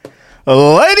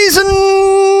Ladies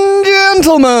and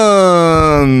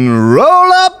gentlemen,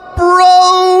 roll up,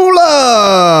 roll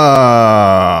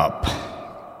up.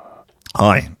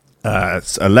 Hi,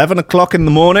 it's 11 o'clock in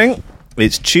the morning.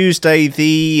 It's Tuesday,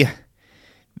 the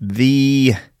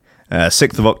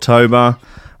 6th of October.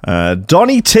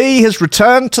 Donny T has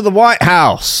returned to the White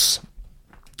House.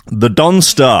 The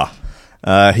Donster.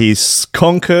 He's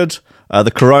conquered the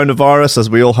coronavirus, as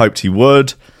we all hoped he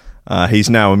would.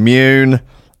 He's now immune.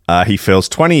 He feels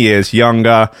 20 years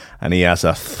younger, and he has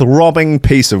a throbbing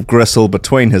piece of gristle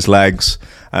between his legs.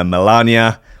 And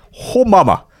Melania, oh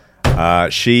mama,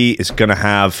 she is going to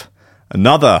have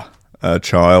another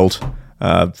child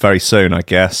very soon, I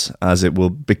guess, as it will,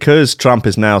 because Trump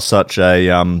is now such a,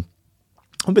 what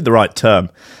would be the right term,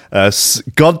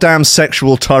 goddamn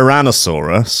sexual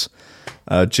tyrannosaurus.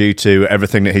 Due to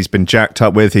everything that he's been jacked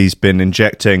up with. He's been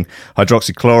injecting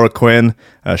hydroxychloroquine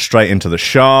straight into the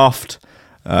shaft.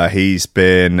 He's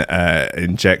been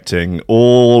injecting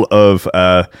all of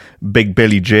Big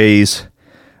Billy G's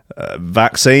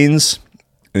vaccines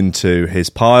into his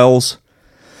piles.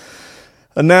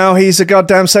 And now he's a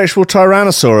goddamn sexual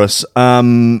tyrannosaurus.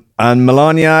 And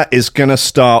Melania is going to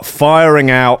start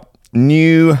firing out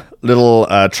new little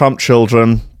Trump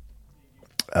children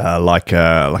like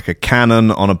a cannon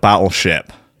on a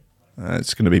battleship.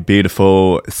 It's going to be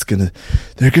beautiful.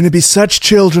 They're going to be such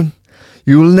children.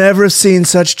 You will never have seen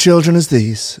such children as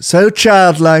these. So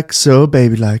childlike, so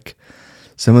babylike.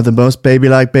 Some of the most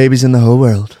babylike babies in the whole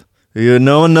world.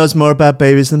 No one knows more about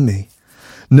babies than me.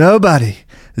 Nobody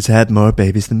has had more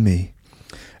babies than me.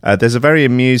 There's a very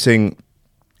amusing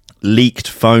leaked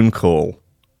phone call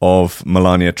of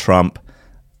Melania Trump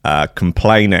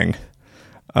complaining.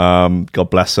 God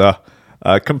bless her.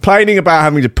 Complaining about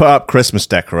having to put up Christmas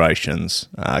decorations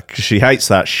because she hates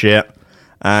that shit.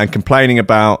 And complaining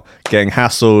about getting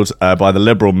hassled by the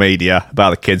liberal media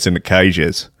about the kids in the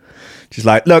cages. She's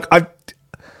like, look,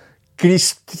 can you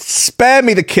spare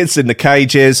me the kids in the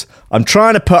cages? I'm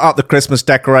trying to put up the Christmas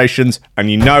decorations, and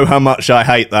you know how much I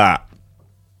hate that.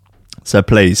 So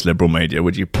please, liberal media,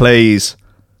 would you please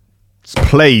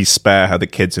spare her the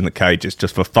kids in the cages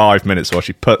just for 5 minutes while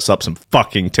she puts up some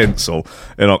fucking tinsel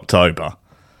in October?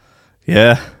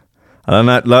 Yeah? I don't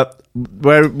know. Look,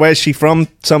 where's she from?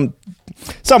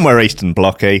 Somewhere Eastern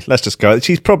Blocky. Let's just go.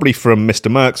 She's probably from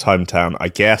Mr. Merck's hometown, I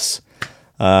guess.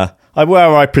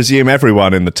 Where I presume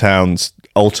everyone in the town's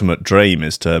ultimate dream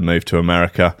is to move to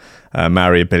America,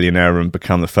 marry a billionaire, and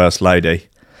become the first lady.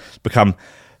 Become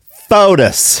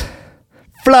FOTUS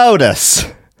and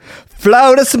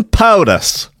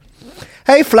POTUS.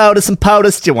 Hey, FLOTUS and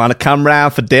POTUS, do you want to come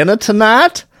round for dinner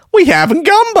tonight? We having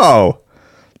gumbo.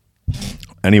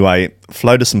 Anyway,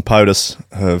 FLOTUS and POTUS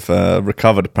have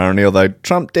recovered apparently, although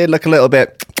Trump did look a little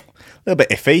bit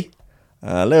iffy.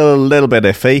 A little bit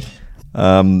iffy.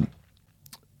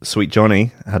 Sweet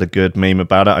Johnny had a good meme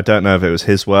about it. I don't know if it was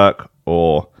his work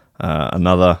or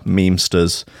another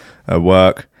memester's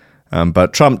work.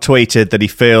 But Trump tweeted that he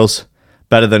feels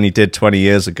better than he did 20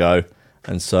 years ago.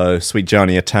 And so Sweet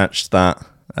Johnny attached that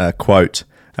quote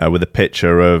with a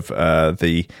picture of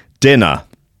the dinner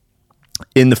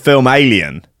in the film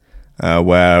Alien,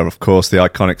 where, of course, the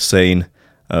iconic scene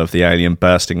of the alien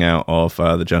bursting out of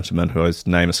the gentleman whose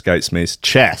name escapes me's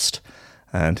chest.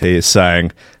 And he is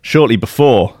saying, shortly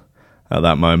before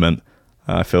that moment,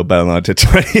 I feel better than I did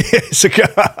 20 years ago.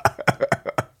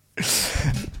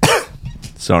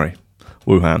 Sorry,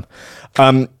 Wuhan.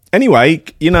 Anyway,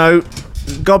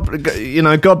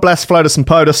 God bless FLOTUS and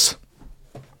POTUS.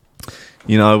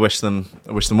 I wish them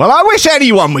well. I wish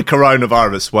anyone with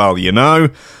coronavirus well,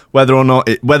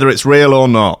 whether it's real or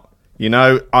not.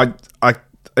 It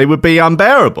would be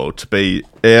unbearable to be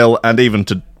ill and even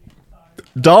to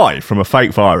die from a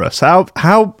fake virus.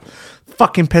 How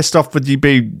fucking pissed off would you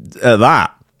be at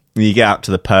that when you get out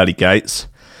to the pearly gates?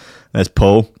 There's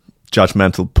Paul,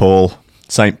 judgmental Paul,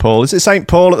 St. Paul. Is it St.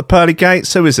 Paul at the pearly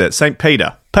gates? Who is it? St.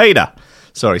 Peter.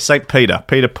 Sorry, St. Peter.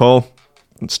 Peter Paul.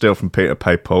 Steal from Peter,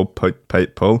 pay Paul.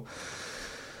 Paul.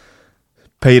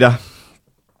 Peter.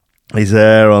 He's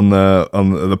there on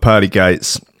the pearly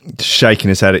gates, shaking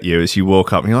his head at you as you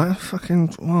walk up. And you're like,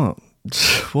 fucking what?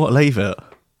 What? Leave it.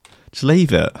 Just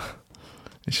leave it.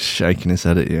 He's just shaking his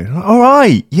head at you. All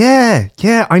right. Yeah,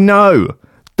 I know.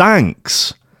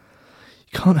 Thanks.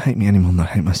 You can't hate me anymore than I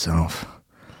hate myself.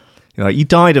 You're like, you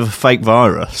died of a fake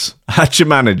virus. How'd you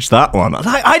manage that one?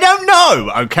 I don't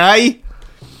know, okay?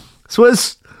 So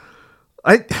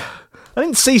I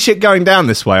didn't see shit going down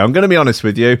this way. I'm going to be honest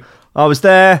with you. I was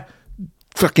there,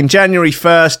 fucking January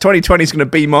 1st, 2020 is going to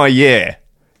be my year.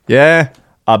 Yeah?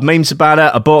 I had memes about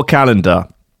it. I bought a calendar.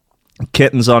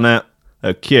 Kittens on it.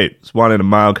 They're cute. There's one in a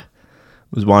mug.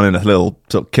 There's one in a little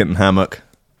sort of kitten hammock.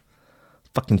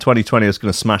 Fucking 2020 was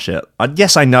going to smash it.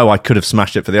 Yes, I know I could have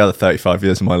smashed it for the other 35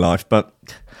 years of my life, but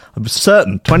I'm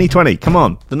certain 2020, come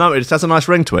on. No, it has a nice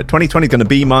ring to it. 2020 is going to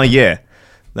be my year.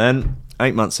 Then,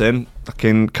 8 months in,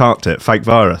 fucking carked it. Fake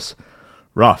virus.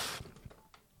 Rough.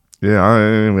 Yeah, I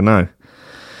don't even know.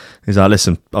 He's like,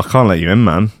 listen, I can't let you in,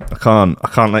 man. I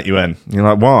can't let you in. You're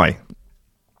like, why?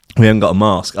 We haven't got a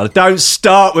mask. Don't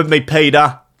start with me,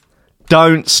 Peter.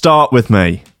 Don't start with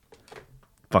me.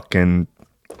 Fucking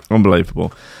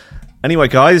unbelievable. Anyway,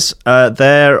 guys,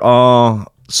 there are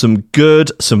some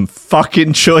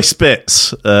fucking choice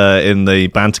bits in the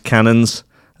banter cannons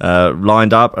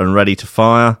lined up and ready to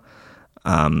fire.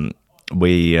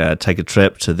 We take a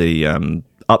trip to the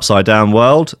upside down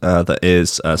world that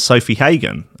is Sophie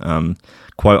Hagen,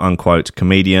 quote unquote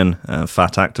comedian,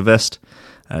 fat activist.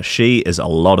 She is a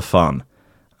lot of fun.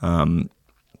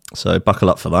 So buckle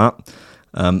up for that.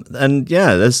 And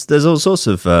yeah, there's all sorts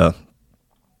of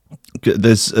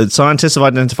scientists have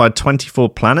identified 24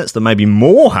 planets that may be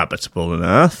more habitable than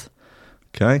Earth.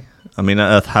 Okay. I mean,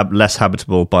 Earth less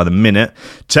habitable by the minute.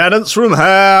 Tenants from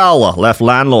hell left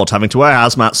landlords having to wear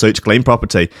hazmat suits to clean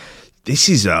property. This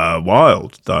is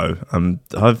wild, though.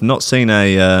 I've not seen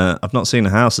a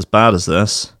house as bad as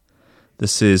this.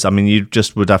 This is. I mean, you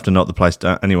just would have to knock the place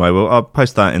down. Anyway, well, I'll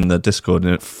post that in the Discord.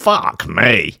 And fuck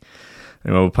me.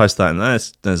 Anyway, we'll post that in there.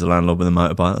 There's a landlord with a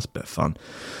motorbike. That's a bit of fun.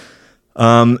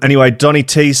 Anyway, Donny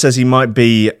T says he might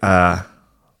be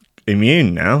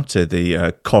immune now to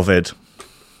the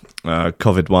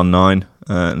COVID-19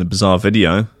 in a bizarre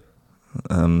video.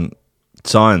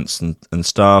 Science and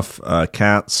staff,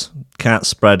 cats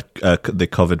spread the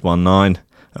COVID-19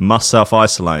 and must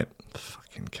self-isolate.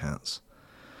 Fucking cats.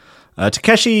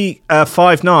 Takeshi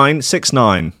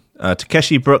 5969.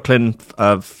 Takeshi Brooklyn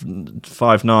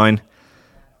 59.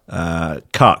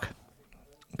 Cuck.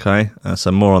 Okay,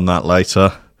 so more on that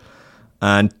later.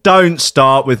 And don't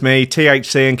start with me.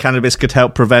 THC and cannabis could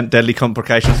help prevent deadly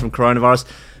complications from coronavirus.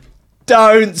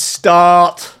 Don't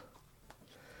start.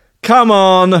 Come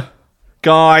on,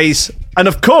 guys. And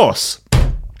of course,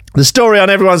 the story on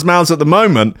everyone's mouths at the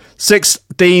moment,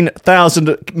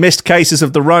 16,000 missed cases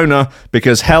of the Rona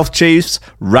because health chiefs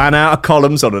ran out of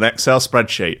columns on an Excel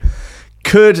spreadsheet.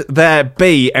 Could there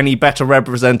be any better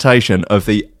representation of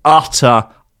the utter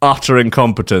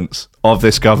incompetence of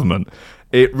this government?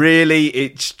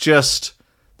 It's just,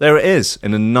 there it is,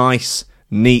 in a nice,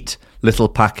 neat little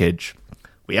package.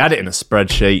 We had it in a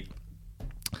spreadsheet.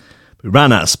 We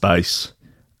ran out of space,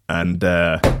 and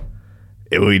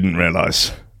we didn't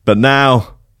realise. But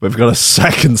now we've got a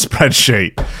second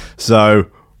spreadsheet, so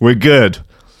we're good.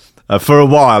 For a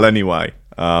while, anyway.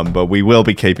 But we will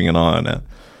be keeping an eye on it.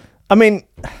 I mean,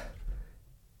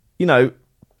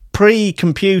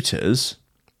 pre-computers,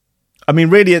 I mean,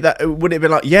 really, would it have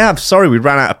been like, yeah, I'm sorry, we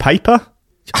ran out of paper?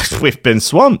 We've been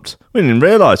swamped. We didn't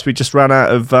realise. We just ran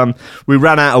out of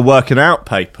working out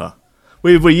paper.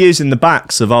 We were using the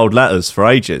backs of old letters for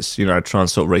ages, trying to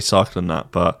sort of recycling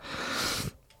that. But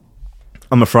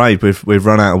I'm afraid we've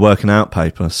run out of working out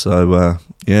paper. So,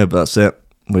 yeah, but that's it.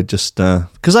 We're just...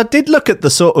 Because I did look at the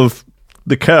sort of...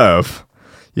 the curve.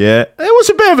 Yeah, it was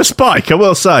a bit of a spike, I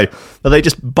will say. But they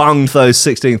just bunged those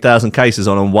 16,000 cases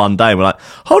on one day. We're like,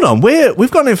 hold on,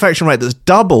 we've got an infection rate that's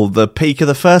double the peak of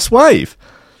the first wave.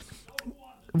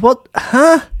 What?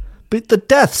 Huh? But the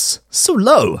deaths so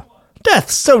low.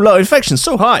 Deaths so low. Infections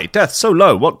so high. Deaths so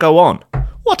low. What go on?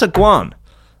 What a guan.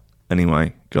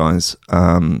 Anyway, guys.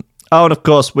 And of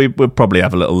course, we'll probably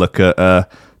have a little look at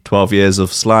 12 Years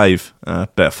of Slave.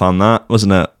 Bit of fun, that,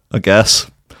 wasn't it? I guess.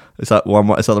 Is that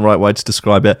the right way to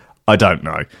describe it? I don't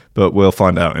know, but we'll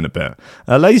find out in a bit.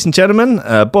 Ladies and gentlemen,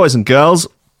 boys and girls,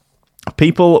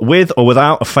 people with or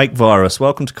without a fake virus,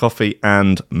 welcome to Coffee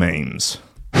and Memes.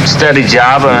 Steady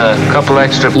job and a couple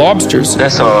extra lobsters.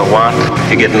 That's all I want.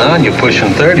 You're getting on. You're pushing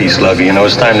 30, Sluggy.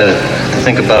 It's time to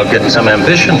think about getting some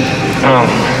ambition.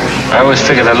 I always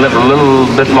figured I'd live a little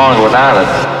bit longer without it.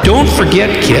 Don't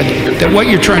forget, kid, that what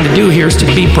you're trying to do here is to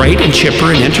be bright and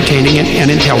chipper and entertaining and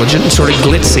intelligent and sort of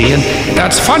glitzy, and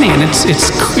that's funny, and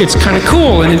it's kind of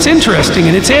cool, and it's interesting,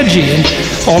 and it's edgy, and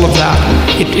all of that.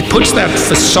 It puts that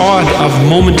facade of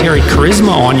momentary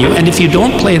charisma on you, and if you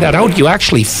don't play that out, you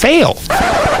actually fail.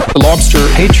 The lobster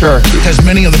patriarchy has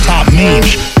many of the top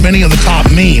memes. Many of the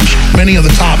top memes. Many of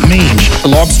the top memes. The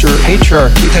lobster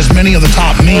patriarchy has many of the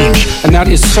top memes. And that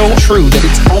is so true that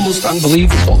it's almost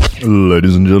unbelievable.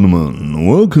 Ladies and gentlemen,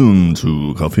 welcome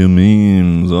to Coffee and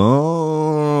Memes. All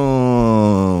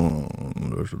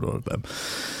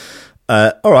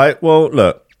right, well,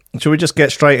 look, Should we just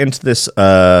get straight into this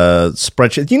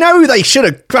spreadsheet? You know who they should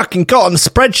have fucking got on the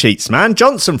spreadsheets, man?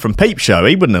 Johnson from Peep Show.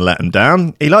 He wouldn't have let them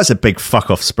down. He likes a big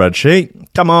fuck-off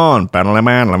spreadsheet. Come on.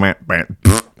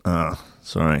 Oh,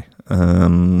 sorry.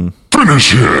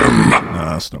 Finish him! No,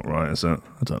 that's not right, is it?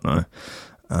 I don't know.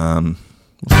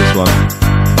 What's this one?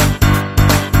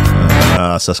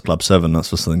 That's S Club 7. That's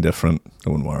for something different. I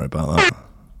wouldn't worry about that.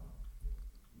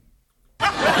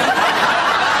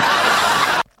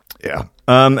 Yeah.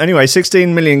 Anyway,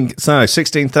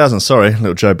 16,000, sorry,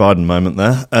 little Joe Biden moment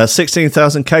there.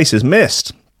 16,000 cases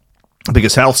missed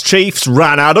because health chiefs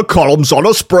ran out of columns on a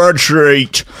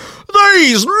spreadsheet.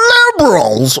 These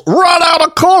liberals ran out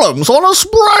of columns on a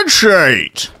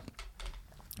spreadsheet.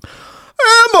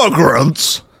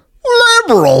 Immigrants,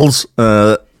 liberals.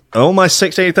 Almost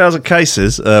 16,000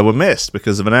 cases were missed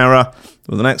because of an error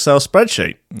with an Excel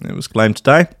spreadsheet. It was claimed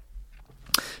today.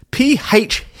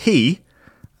 PHE,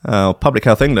 Public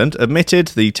Health England, admitted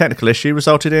the technical issue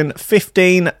resulted in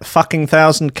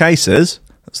 15,000 cases,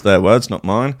 that's their words, not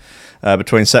mine,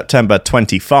 between September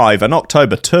 25 and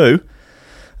October 2,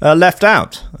 left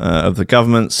out of the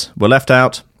government's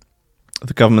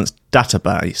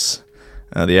database.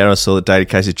 The error saw the daily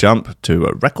cases jump to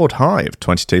a record high of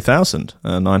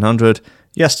 22,900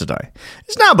 yesterday.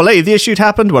 It's now believed the issue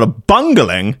happened when a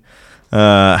bungling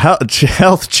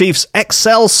health chief's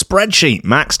Excel spreadsheet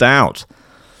maxed out.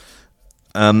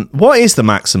 What is the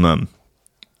maximum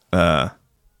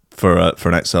for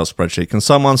an Excel spreadsheet? Can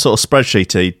someone sort of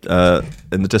spreadsheety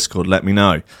in the Discord let me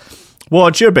know?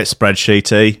 Wad, you're a bit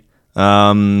spreadsheety.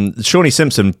 Shawnee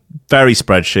Simpson, very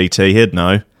spreadsheety. He'd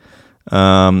know.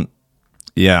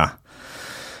 Yeah.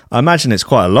 I imagine it's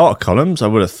quite a lot of columns, I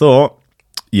would have thought.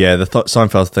 Yeah, the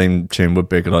Seinfeld theme tune would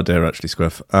be a good idea, actually,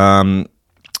 Squiff.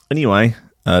 Anyway,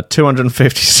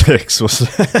 256 was...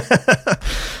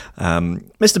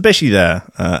 Mr. Bishy there,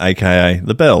 a.k.a.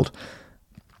 The Build.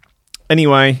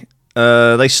 Anyway,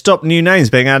 they stopped new names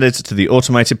being added to the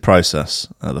automated process.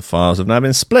 The files have now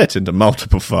been split into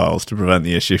multiple files to prevent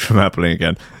the issue from happening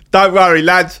again. Don't worry,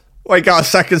 lads. We got a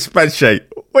second spreadsheet.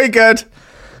 We good.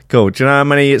 Cool. Do you know how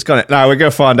many it's got? No, we're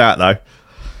going to find out, though.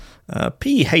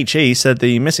 PHE said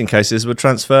the missing cases were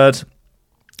transferred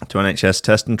to NHS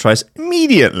Test and Trace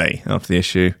immediately after the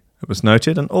issue was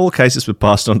noted, and all cases were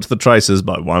passed on to the tracers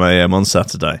by 1 a.m. on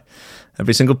Saturday.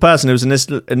 Every single person who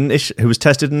was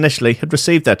tested initially had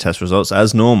received their test results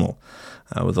as normal,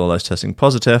 with all those testing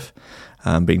positive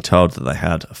and being told that they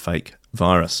had a fake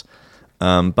virus.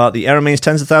 But the error means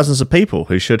tens of thousands of people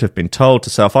who should have been told to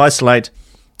self-isolate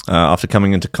after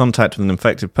coming into contact with an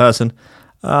infected person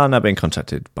are now being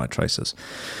contacted by tracers.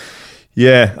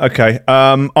 Yeah, okay.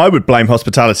 I would blame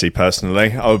hospitality,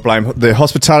 personally. I would blame the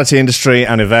hospitality industry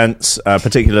and events,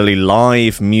 particularly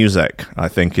live music, I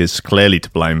think is clearly to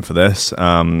blame for this.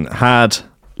 Had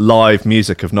live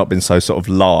music have not been so sort of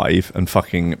live and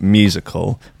fucking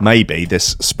musical, maybe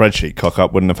this spreadsheet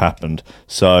cock-up wouldn't have happened.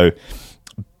 So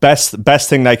best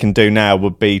thing they can do now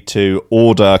would be to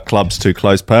order clubs to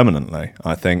close permanently,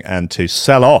 I think, and to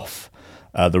sell off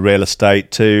the real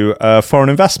estate to foreign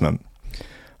investment.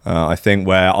 I think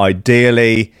where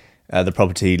ideally the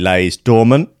property lays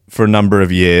dormant for a number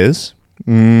of years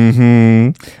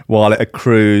while it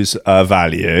accrues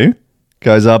value,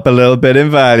 goes up a little bit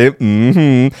in value,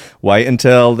 wait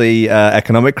until the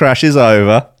economic crash is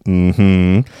over,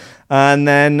 and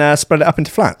then spread it up into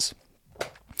flats.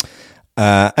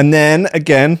 And then,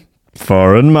 again,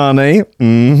 foreign money,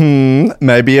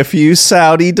 maybe a few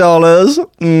Saudi dollars,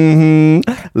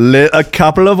 a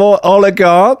couple of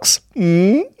oligarchs,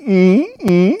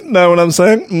 know what I'm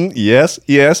saying? Yes,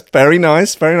 very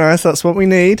nice, that's what we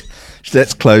need.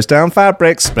 Let's close down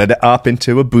Fabrics, spread it up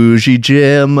into a bougie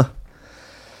gym.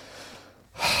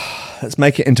 Let's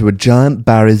make it into a giant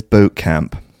Barry's boot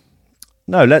camp.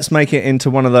 No, let's make it into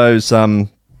one of those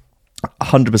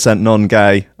 100%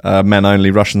 non-gay,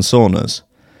 men-only Russian saunas.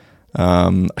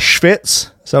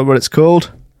 Schwitz, is that what it's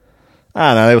called?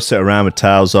 I don't know, they all sit around with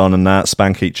towels on and that,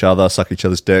 spank each other, suck each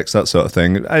other's dicks, that sort of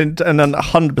thing. And then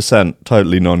 100%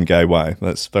 totally non-gay way.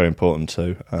 That's very important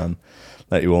to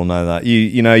let you all know that.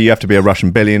 You know, you have to be a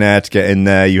Russian billionaire to get in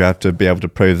there. You have to be able to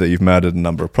prove that you've murdered a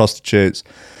number of prostitutes.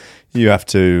 You have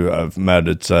to have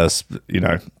murdered, at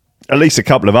least a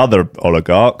couple of other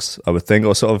oligarchs, I would think,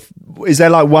 or sort of, is there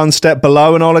like one step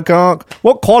below an oligarch?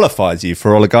 What qualifies you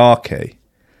for oligarchy?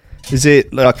 Is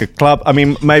it like a club? I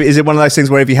mean, maybe is it one of those things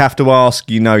where if you have to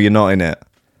ask, you know you're not in it?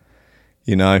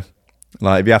 You know?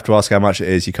 Like, if you have to ask how much it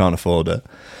is, you can't afford it.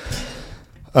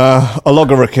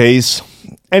 Oligarchies.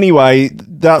 Anyway,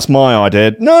 that's my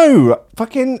idea. No!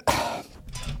 Fucking...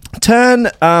 Turn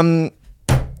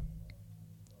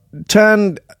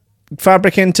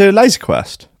fabric into Laser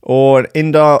Quest or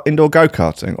indoor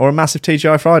go-karting or a massive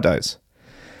TGI Fridays?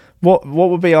 What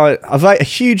would be a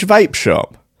huge vape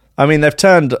shop? I mean, they've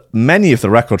turned many of the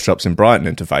record shops in Brighton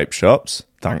into vape shops,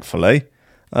 thankfully.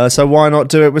 So why not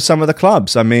do it with some of the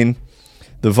clubs? I mean,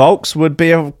 the Volks would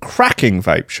be a cracking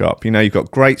vape shop. You know, you've got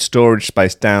great storage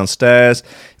space downstairs.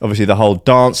 Obviously, the whole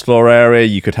dance floor area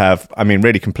you could have, I mean,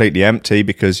 really completely empty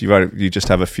because you just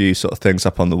have a few sort of things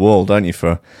up on the wall, don't you,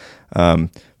 for a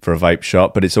vape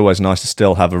shop? But it's always nice to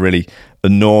still have a really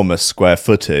enormous square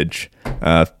footage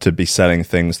to be selling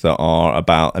things that are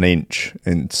about an inch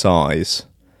in size.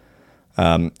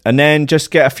 And then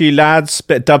just get a few lads,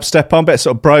 bit of dubstep on, bit of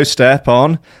sort of bro step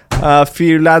on, a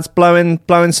few lads blowing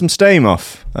some steam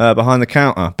off behind the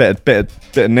counter, bit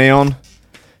of neon,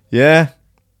 yeah,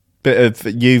 bit of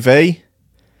UV.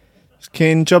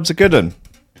 Keen job's a good one.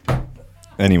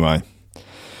 Anyway,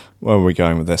 where are we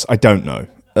going with this? I don't know.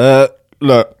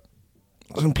 Look,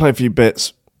 I'm gonna play a few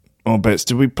bits.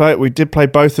 Did we play? We did play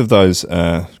both of those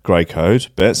Grey Code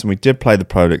bits, and we did play the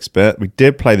Prolix bit. We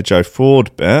did play the Joe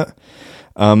Ford bit.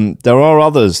 There are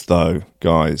others, though,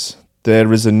 guys.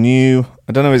 There is a new...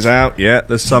 I don't know if it's out yet.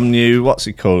 There's some new... What's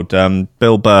it called?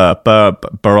 Bill Burr.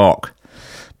 Barack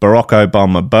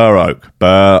Obama.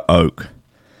 Burr Oak.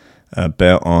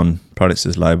 Bit on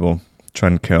Prolix's label.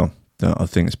 Trendkill. I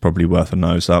think it's probably worth a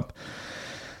nose up.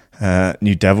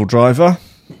 New Devil Driver.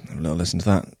 A little listen to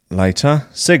that later.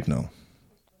 Signal.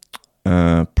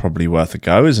 Probably worth a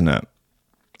go, isn't it?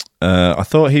 I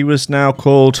thought he was now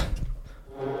called...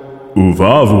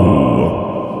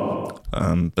 Uvavu.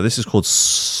 But this is called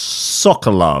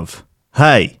Sokolov.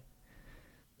 Hey,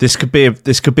 this could be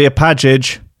a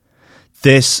package.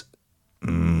 This,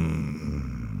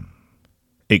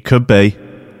 it could be.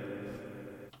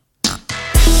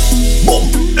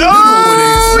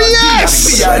 Oh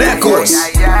yes!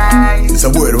 It's a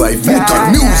worldwide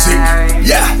metal music.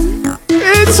 Yeah,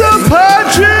 it's a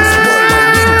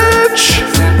package.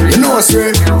 You know,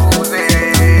 sir.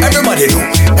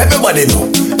 Everybody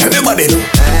know.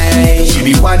 She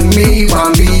be one me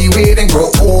with and grow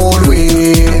old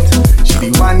with. She be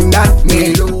one that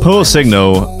me love. Poor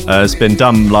Signal has been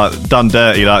done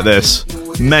dirty like this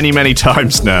many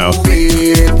times now.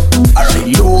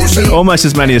 Almost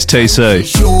as many as TC.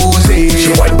 She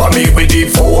wipe on me with the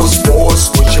force.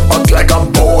 Push it back like a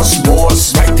boss.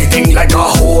 Ride the thing like a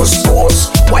horse.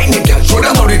 Wine it, girl, show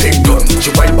them how the thing done.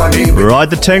 She wipe on me. Ride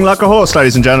the ting like a horse,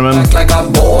 ladies and gentlemen. Like a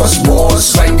boss.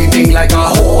 Ride the thing like a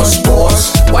horse.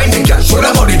 Wine it, girl, show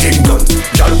them how the thing done.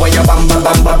 Girl, why you bam,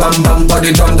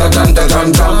 body drum. Girl,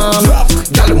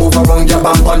 move around your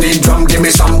bam, body drum. Give me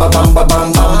some bam.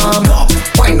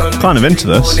 Kind of into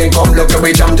this. Come look at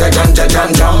me jam.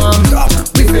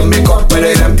 We feel me got with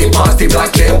it empty party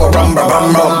black label rum.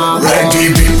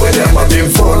 Ready people them have been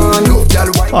fun.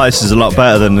 Oh, this is a lot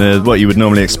better than what you would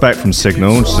normally expect from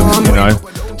Signal.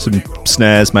 Some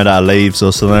snares made out of leaves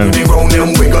or something. Some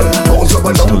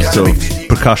sort of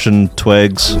percussion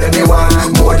twigs.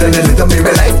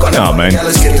 Oh man.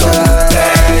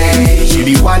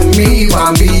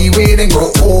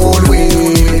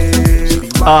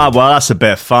 Ah, well, that's a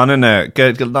bit of fun, isn't it?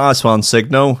 Good, nice one,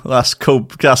 Signal. That's cool.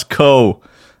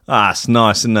 Ah, that's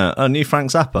nice, isn't it? Oh, new Frank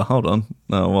Zappa. Hold on.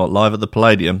 No, what? Live at the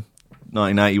Palladium,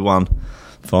 1981.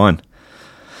 Fine.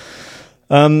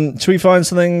 Should we find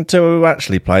something to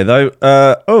actually play, though?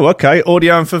 Okay.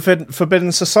 Audio and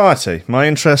Forbidden Society. My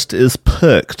interest is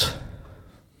perked.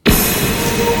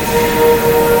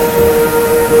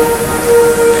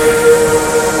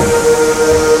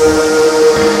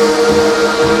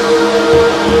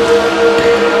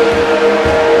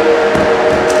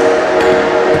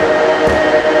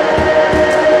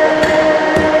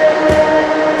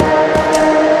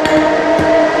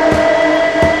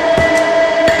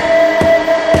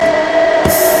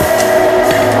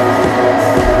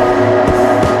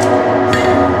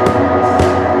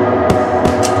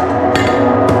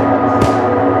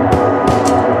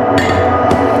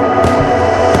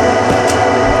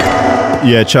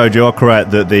 Yeah, Choji, you're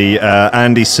correct that the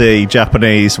Andy C.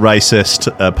 Japanese racist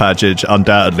package,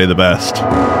 undoubtedly the best.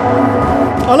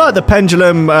 I like the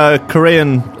Pendulum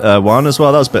Korean one as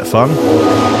well. That was a bit fun.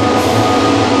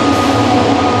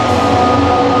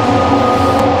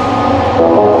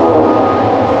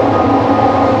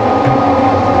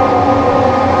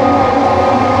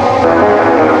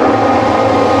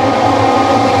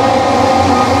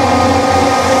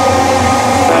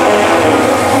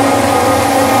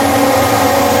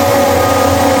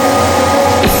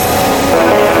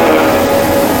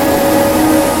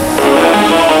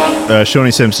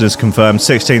 Shawnee Simpson has confirmed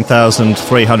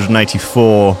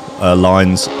 16,384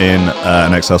 lines in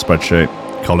an Excel spreadsheet.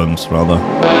 columns, rather.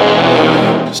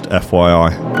 Just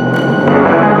FYI.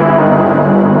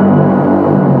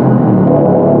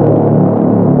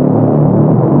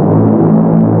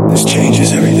 This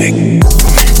changes everything.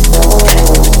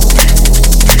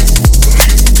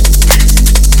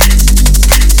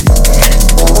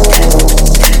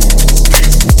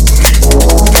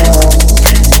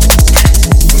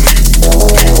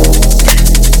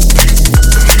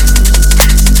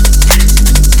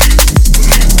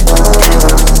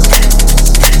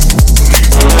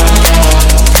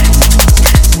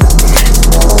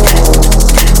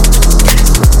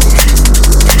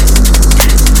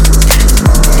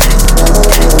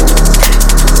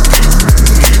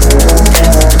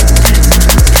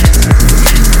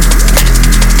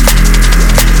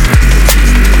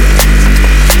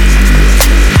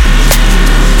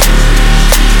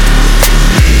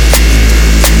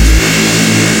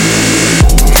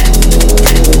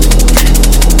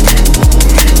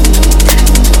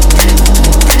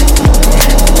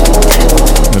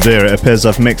 Dear, it appears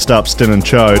I've mixed up Stin and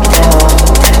Chode.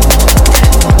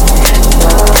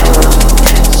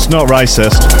 It's not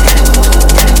racist.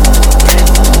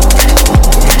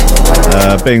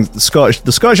 Being Scottish,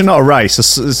 the Scottish are not a race.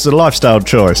 It's a lifestyle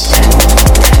choice.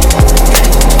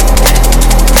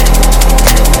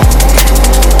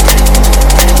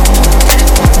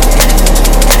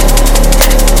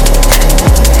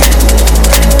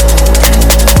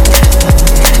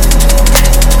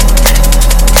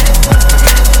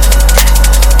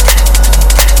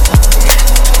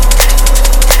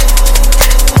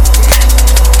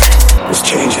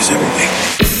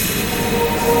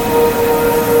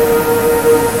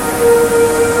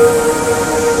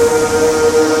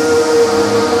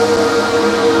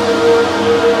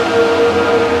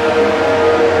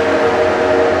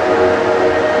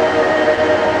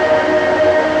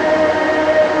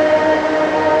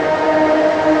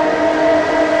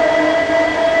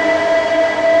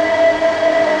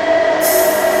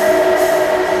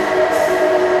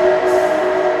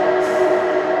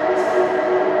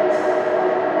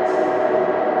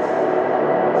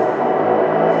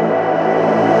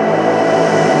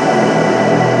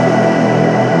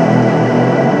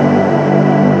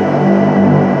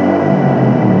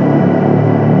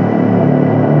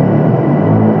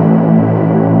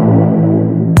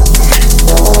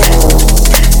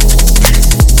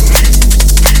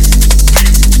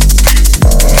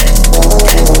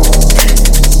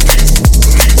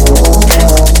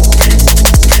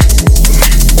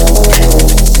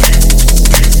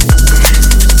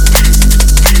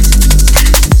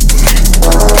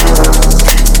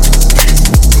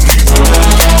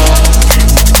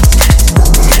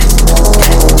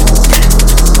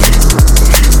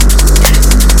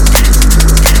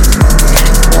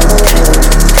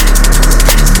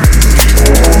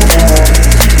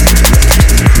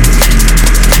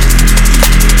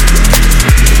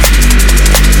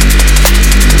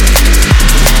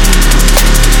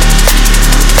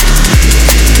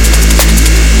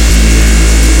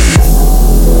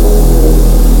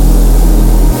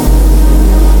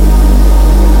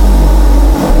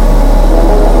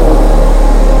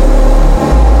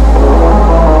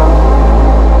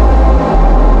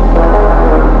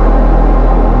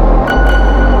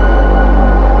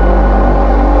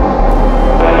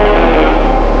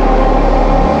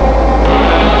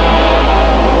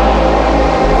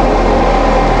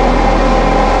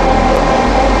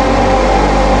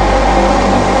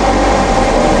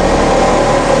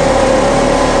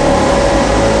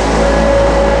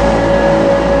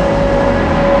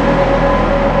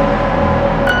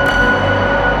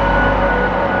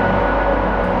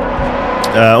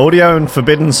 Audio and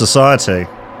Forbidden Society.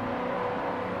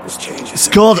 It's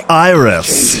called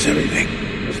Iris.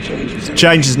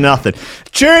 Changes nothing.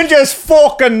 Changes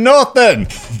fucking nothing!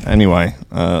 Anyway,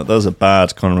 that was a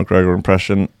bad Conor McGregor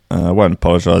impression. I won't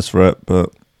apologise for it,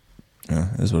 but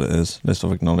yeah, it is what it is. At least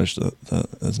I've acknowledged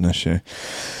that there's an issue.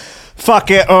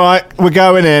 Fuck it, alright, we're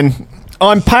going in.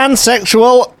 I'm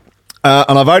pansexual,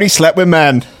 and I've only slept with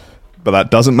men. But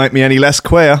that doesn't make me any less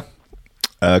queer,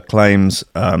 claims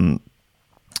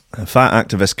a fat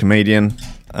activist comedian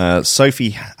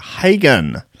Sophie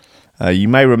Hagen. You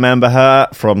may remember her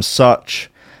from such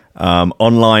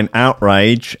online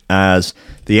outrage as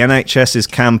the NHS's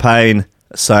campaign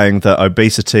saying that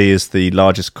obesity is the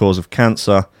largest cause of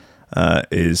cancer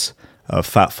is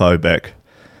fat-phobic,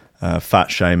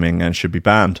 fat-shaming, and should be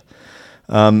banned.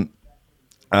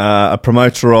 A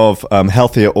promoter of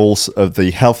healthy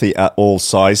at all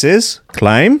sizes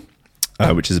claim,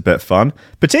 which is a bit fun.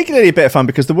 Particularly a bit of fun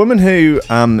because the woman who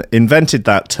invented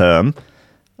that term,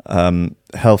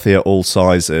 healthy at all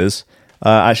sizes,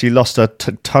 actually lost a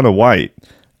ton of weight,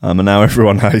 and now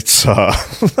everyone hates her.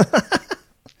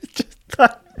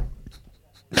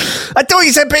 I thought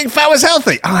you said being fat was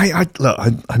healthy. I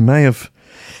may have.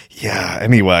 Yeah.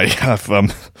 Anyway, I've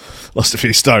lost a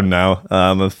few stone now.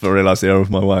 I've realised the error of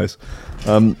my ways.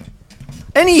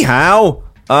 Anyhow,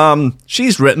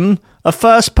 she's written a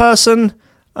first-person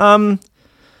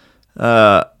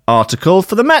article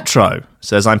for the Metro. It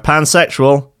says I'm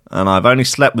pansexual and I've only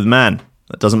slept with men.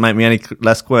 That doesn't make me any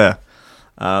less queer.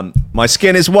 My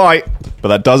skin is white, but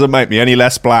that doesn't make me any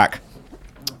less black.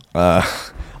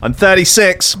 I'm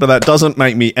 36, but that doesn't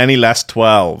make me any less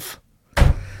 12.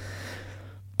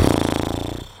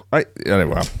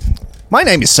 Anyway, my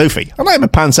name is Sophie, and I'm a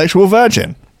pansexual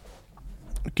virgin.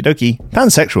 Okie dokie.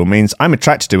 Pansexual means I'm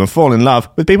attracted to and fall in love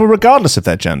with people regardless of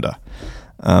their gender.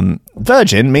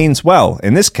 Virgin means, well,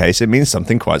 in this case, it means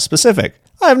something quite specific.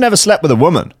 I have never slept with a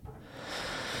woman.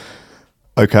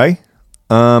 Okay.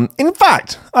 In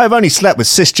fact, I have only slept with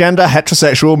cisgender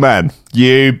heterosexual men.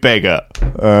 You bigot.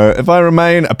 If I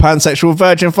remain a pansexual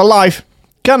virgin for life,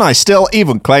 can I still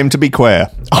even claim to be queer?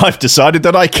 I've decided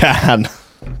that I can.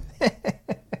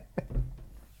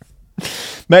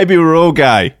 Maybe we're all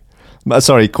gay.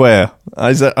 Sorry, queer.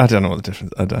 I don't know what the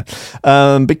difference is. I don't.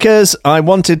 Because I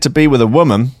wanted to be with a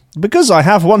woman. Because I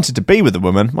have wanted to be with a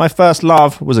woman, my first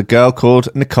love was a girl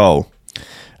called Nicole,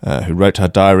 who wrote her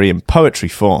diary in poetry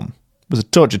form. Was a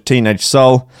tortured teenage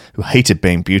soul who hated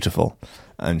being beautiful,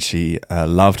 and she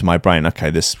loved my brain. Okay,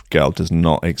 this girl does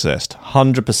not exist.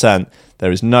 100%.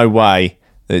 There is no way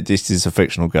that this is a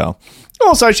fictional girl.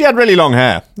 Also, she had really long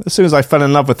hair. As soon as I fell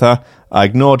in love with her, I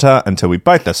ignored her until we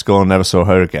both left school and never saw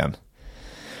her again.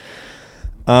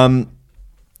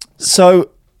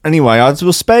 So anyway, I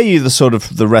will spare you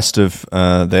the rest of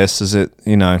this, as it,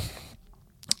 we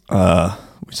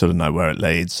sort of know where it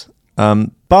leads.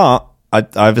 But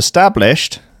I've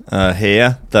established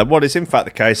here that what is in fact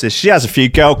the case is she has a few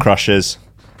girl crushes,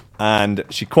 and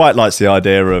she quite likes the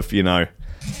idea of, the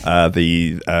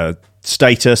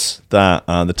status that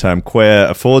the term queer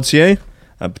affords you,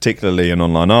 particularly in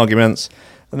online arguments,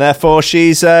 and therefore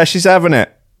she's having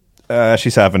it.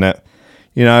 She's having it.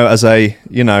 As a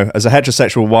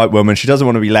heterosexual white woman, she doesn't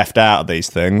want to be left out of these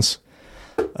things,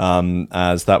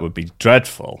 as that would be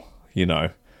dreadful,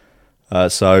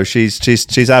 So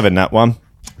she's having that one,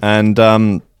 and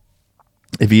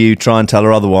if you try and tell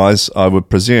her otherwise, I would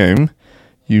presume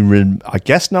I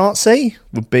guess Nazi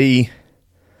would be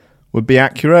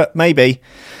accurate, maybe.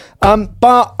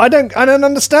 But I don't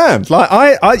understand. Like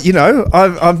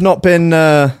I've not been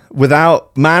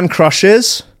without man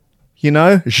crushes.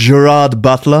 Gerard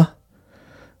Butler,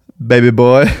 baby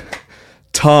boy.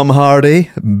 Tom Hardy,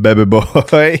 baby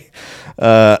boy.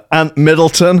 Ant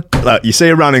Middleton. Look, you see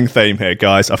a running theme here,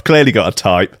 guys. I've clearly got a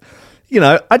type.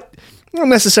 I don't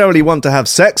necessarily want to have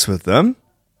sex with them.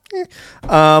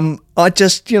 I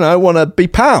just, want to be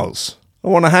pals. I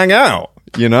want to hang out,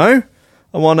 I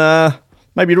want to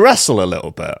maybe wrestle a little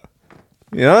bit,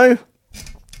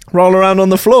 roll around on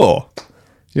the floor,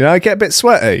 get a bit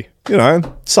sweaty,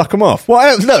 suck them off.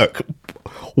 Look,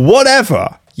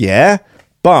 whatever, yeah,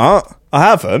 but I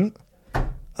haven't.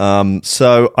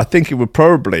 So I think it would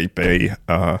probably be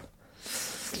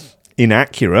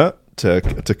inaccurate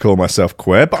to call myself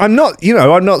queer, but I'm not.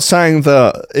 I'm not saying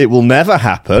that it will never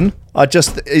happen.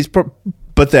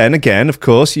 But then again, of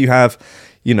course, you have,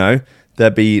 there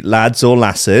be lads or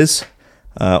lasses,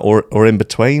 or in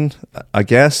between, I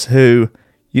guess, who,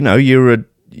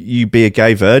 you be a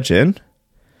gay virgin.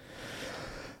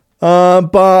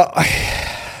 But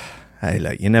hey,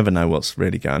 look, you never know what's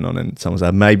really going on in someone's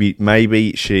head.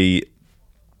 Maybe she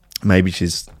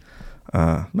is.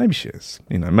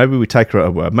 Maybe we take her at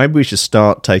her word. Maybe we should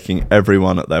start taking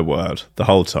everyone at their word the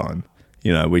whole time.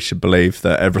 We should believe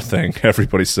that everything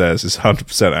everybody says is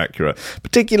 100% accurate.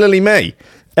 Particularly me.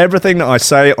 Everything that I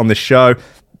say on this show,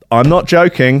 I'm not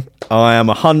joking. I am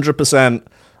 100%,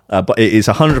 but it is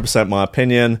 100% my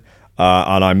opinion,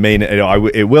 and I mean it.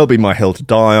 It will be my hill to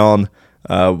die on.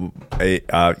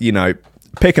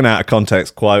 Picking out a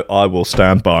context quote, I will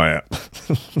stand by it.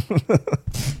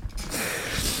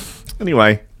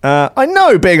 Anyway, I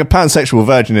know being a pansexual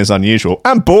virgin is unusual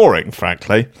and boring,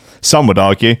 frankly. Some would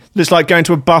argue that it's like going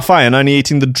to a buffet and only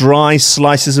eating the dry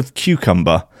slices of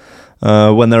cucumber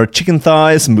when there are chicken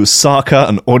thighs, moussaka,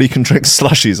 and all-you-can-drink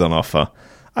slushies on offer.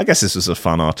 I guess this was a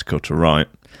fun article to write.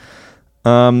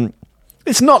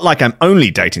 It's not like I'm only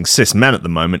dating cis men at the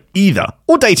moment either,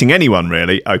 or dating anyone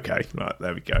really. Okay, right,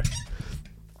 there we go.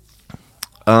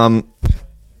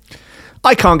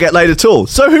 I can't get laid at all,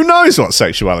 so who knows what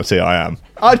sexuality I am?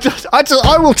 I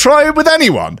will try it with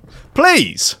anyone.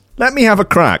 Please, Let me have a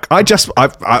crack. I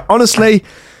honestly,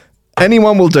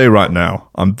 anyone will do right now.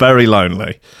 I'm very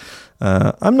lonely.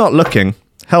 I'm not looking.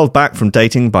 Held back from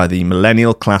dating by the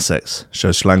millennial classics.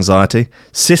 Social anxiety.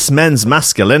 Cis men's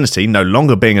masculinity no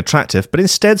longer being attractive, but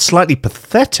instead slightly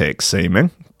pathetic seeming.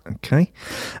 Okay.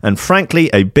 And frankly,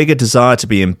 a bigger desire to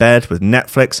be in bed with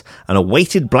Netflix and a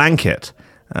weighted blanket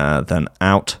than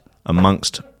out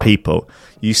amongst people.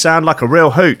 You sound like a real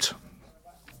hoot.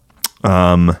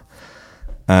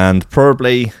 And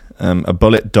probably a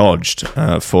bullet dodged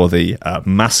for the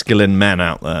masculine men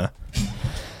out there.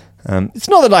 It's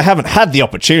not that I haven't had the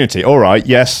opportunity. All right,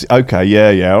 yes, okay,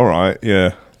 yeah, all right,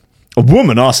 yeah. A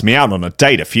woman asked me out on a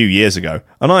date a few years ago,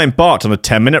 and I embarked on a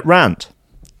 10-minute rant.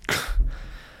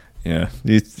 Yeah,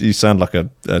 you sound like a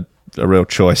real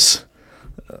choice,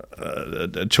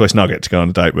 a choice nugget to go on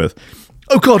a date with.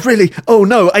 Oh God, really? Oh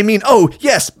no, I mean, oh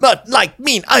yes, but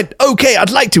okay,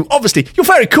 I'd like to. Obviously, you're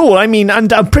very cool. I mean,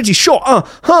 and I'm pretty short.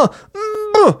 But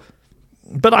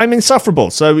I'm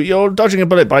insufferable. So you're dodging a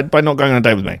bullet by not going on a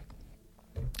date with me.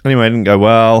 Anyway, it didn't go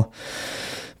well.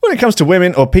 When it comes to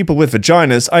women or people with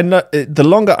vaginas, I know the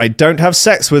longer I don't have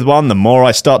sex with one, the more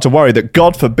I start to worry that,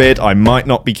 God forbid, I might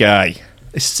not be gay.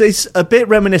 It's a bit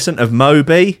reminiscent of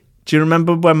Moby. Do you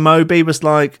remember when Moby was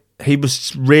like, he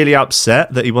was really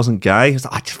upset that he wasn't gay? He was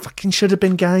like, I fucking should have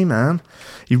been gay, man.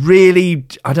 He really,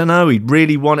 I don't know, he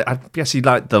really wanted, I guess he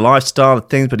liked the lifestyle and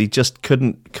things, but he just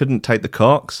couldn't take the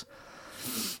cocks.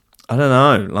 I don't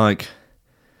know, like,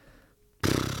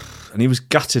 and he was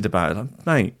gutted about it. Like,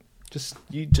 mate, just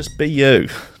be you.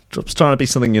 Stop trying to be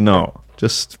something you're not.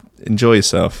 Just enjoy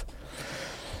yourself.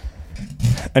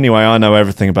 Anyway, I know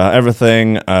everything about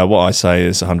everything. What I say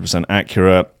is 100%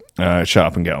 accurate. Shut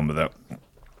up and get on with it.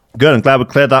 Good, I'm glad we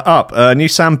cleared that up. New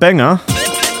Sam Binger.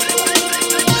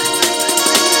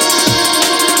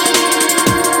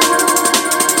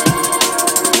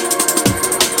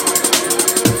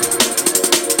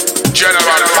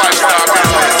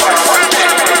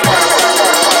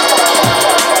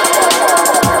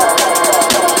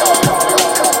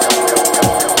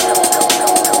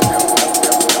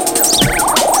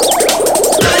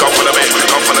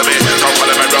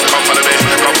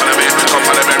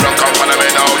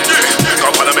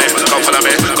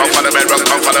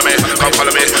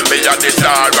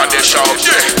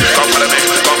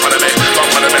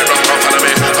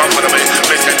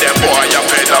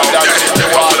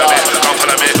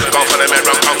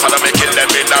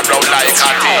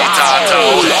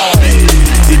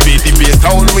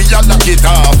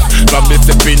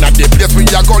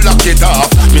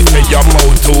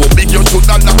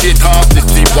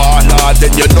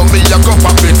 Then you know me, I go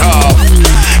pop it off.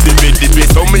 The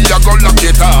so me, I go lock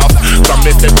it off. From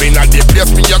me stepping at the place,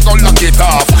 me, I go lock it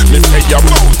off. Me say your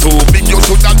mouth too big, you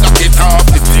should have lock it off.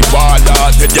 It's the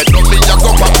baller, then you know me, I go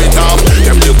pop it off.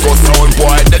 Them you go sound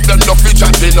boy, they don't know fi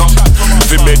chat enough.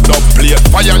 Fi make no play,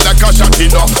 fire like a shot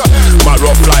enough.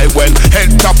 Marrow fly when head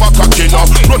top a cock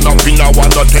enough. Run up in a one,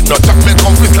 not take no jack, me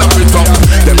come fi slap it up.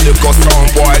 Them you go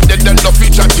sound boy, they don't know fi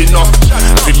chat enough.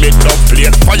 Fi make no play,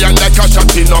 fire like a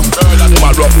shot enough.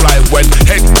 Marrow fly when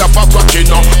head top a cock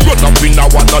enough. Run up in a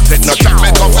one, not take no jack, me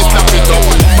come fi slap it up.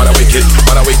 Man a wicked,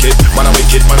 man a wicked, man a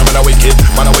wicked, man a wicked,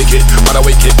 man a wicked, man a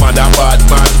wicked, man a bad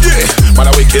man. Yeah, man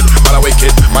a wicked, man a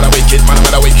wicked, man a wicked, man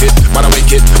a wicked, man a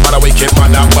wicked, man a wicked,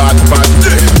 man a bad man.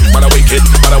 Yeah, man a wicked,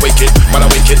 man a wicked, man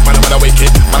a wicked, man a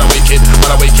wicked, man a wicked, man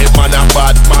a wicked, man a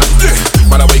bad man. Yeah,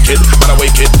 man a wicked, man a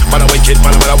wicked, man a wicked,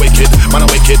 man a wicked, man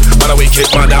a wicked, man a wicked,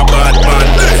 man a bad man.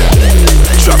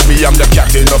 Trust me, I'm the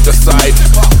captain of the side.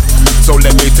 So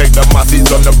let me take the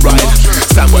masses on the ride.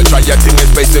 Samuel try your thing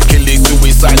is basically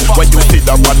suicide. When you sit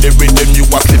up on the rhythm, you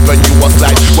are slip and you are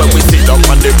slide. When we sit up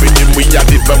on the rhythm, we are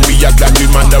different, we are glad we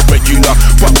man the regular.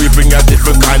 But we bring a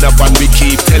different kind of fun, we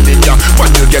keep telling ya. When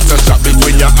you get a shot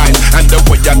between your eyes, and the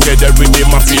way you tear the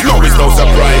rhythm, I feel no, it's no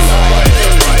surprise.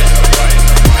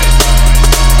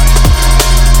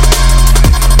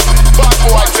 Bad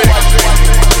boy thing.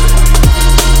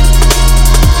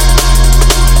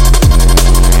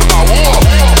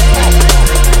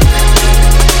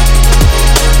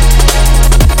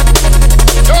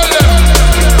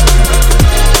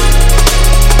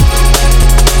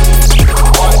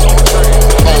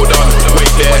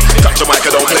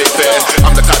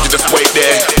 I'm the type to just wait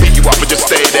there, pick you up and just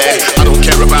stay there. I don't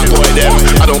care about boy them,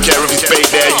 I don't care if he's fake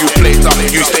there. You play tough,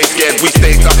 you stay scared, we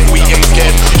stay tough, we ain't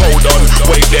scared. Hold on,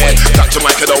 wait there, touch your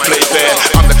mic and don't play fair.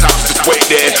 I'm the type to just wait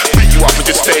there, pick you up and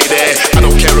just stay there. I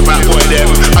don't care about boy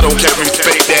them, I don't care if he's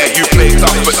fake there. You play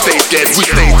tough but stay scared, we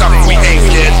stay tough, we ain't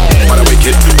scared. Man a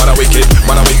wicked, man a wicked,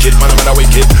 man a wicked, man a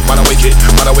wicked, man a wicked,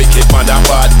 man a wicked, man a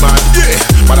bad man. Yeah,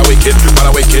 man a wicked, man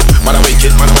a wicked, man a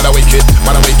wicked, man a wicked.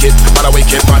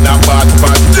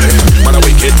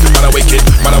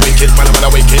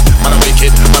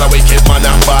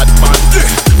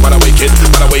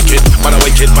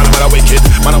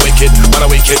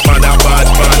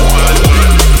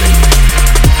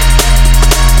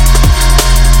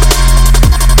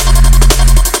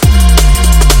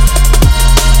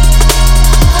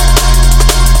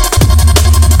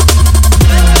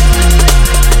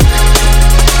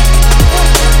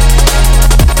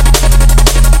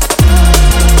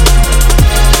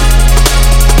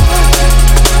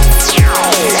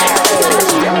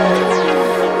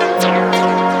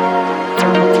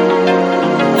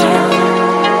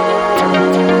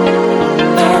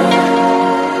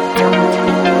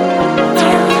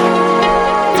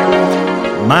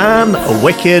 A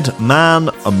Wicked Man,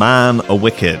 a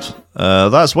Wicked.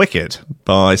 That's Wicked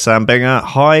by Sam Binger,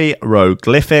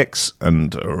 Hieroglyphics,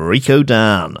 and Rico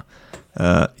Dan.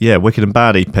 Wicked and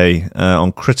Bad EP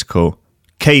on Critical.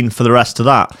 Keen for the rest of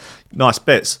that. Nice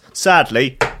bits.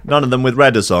 Sadly, none of them with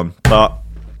Redders on, but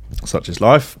such is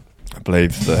life. I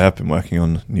believe they have been working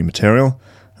on new material,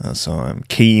 so I'm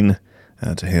keen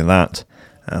to hear that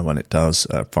when it does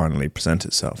finally present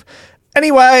itself.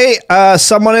 Anyway,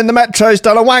 someone in the Metro's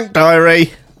done a wank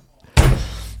diary.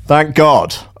 Thank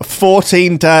God. A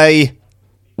 14-day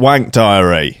wank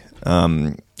diary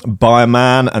by a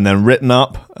man and then written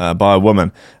up by a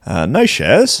woman. No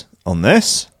shares on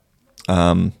this.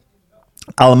 Almara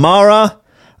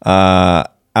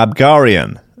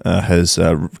Abgarian has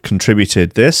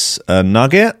contributed this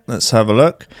nugget. Let's have a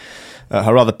look.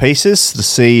 Her other pieces to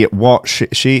see what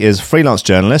she is a freelance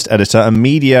journalist, editor, and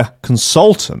media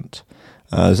consultant.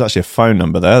 There's actually a phone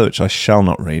number there, which I shall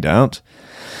not read out.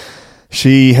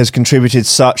 She has contributed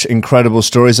such incredible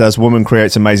stories as Woman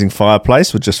Creates Amazing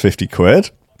Fireplace with just 50 quid.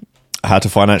 How to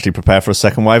financially prepare for a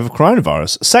second wave of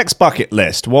coronavirus. Sex bucket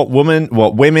list. What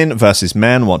women versus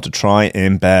men want to try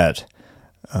in bed.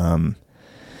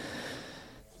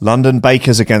 London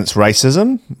bakers against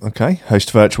racism. Okay.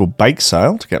 Host virtual bake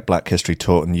sale to get Black history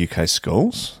taught in UK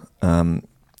schools. Man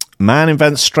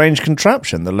invents strange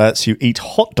contraption that lets you eat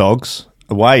hot dogs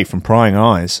away from prying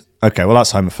eyes. Okay, well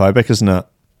that's homophobic, isn't it?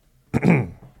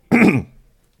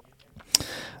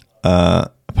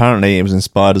 Apparently it was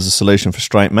inspired as a solution for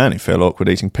straight men who feel awkward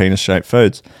eating penis-shaped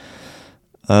foods.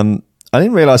 I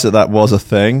didn't realise that was a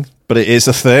thing, but it is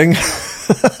a thing.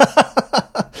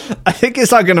 I think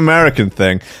it's like an American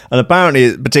thing, and apparently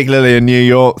it's particularly a New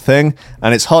York thing,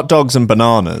 and it's hot dogs and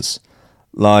bananas.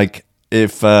 Like,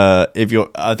 if you're,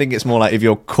 I think it's more like if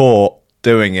you're caught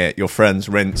doing it, your friends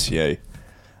rinse you.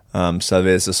 So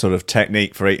there's a sort of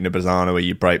technique for eating a banana where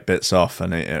you break bits off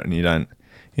and you don't,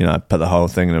 put the whole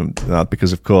thing in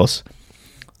because of course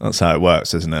that's how it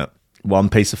works, isn't it? One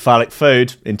piece of phallic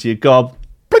food into your gob,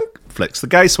 blink, flicks the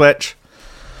gay switch.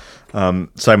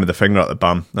 Same with the finger at the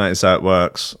bum. That is how it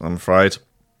works, I'm afraid.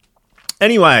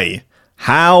 Anyway,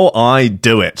 how I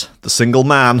do it. The single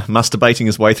man masturbating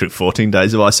his way through 14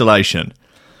 days of isolation.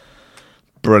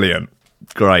 Brilliant.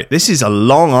 Great. This is a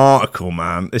long article,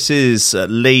 man. This is at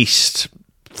least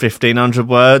 1,500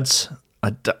 words. I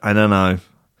don't know.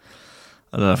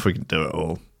 I don't know if we can do it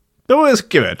all. But let's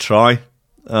give it a try.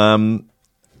 And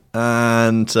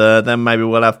then maybe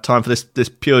we'll have time for this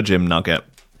Pure Gym nugget,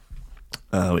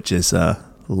 which is a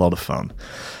lot of fun.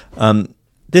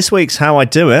 This week's How I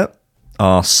Do It,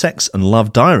 our Sex and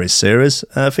Love Diaries series,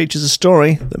 features a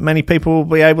story that many people will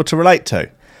be able to relate to.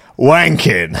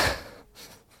 Wanking.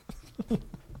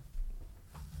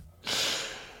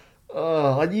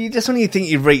 Oh, just when you think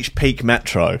you've reached peak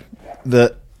Metro,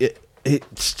 that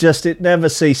it never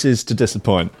ceases to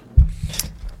disappoint.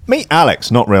 Meet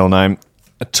Alex, not real name,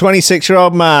 a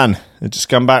 26-year-old man who'd just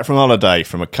come back from holiday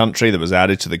from a country that was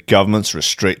added to the government's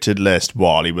restricted list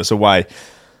while he was away.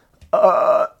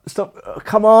 Stop!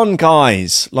 Come on,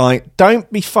 guys! Like,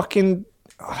 don't be fucking.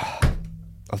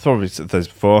 I've probably said this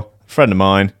before. A friend of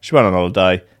mine, she went on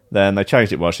holiday. Then they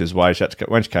changed it while she was away.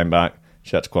 When she came back,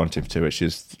 she had to quarantine for 2 weeks. She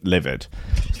was livid.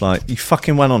 It's like, you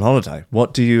fucking went on holiday.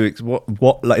 What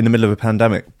like in the middle of a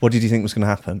pandemic, what did you think was going to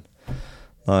happen?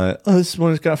 Like, this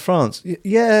wanted to go to France.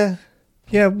 Yeah,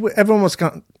 everyone was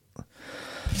going. I'm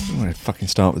going to fucking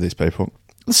start with these people.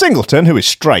 The Singleton, who is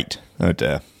straight. Oh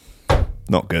dear.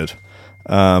 Not good.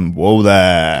 Whoa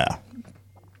there.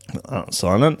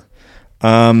 Silent.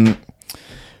 The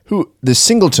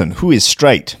Singleton, who is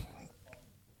straight.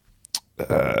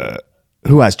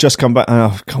 Who has just come back.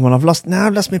 Oh, come on, I've lost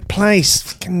my place.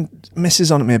 Fucking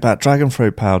misses on at me about dragon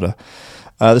fruit powder.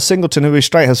 The Singleton, who is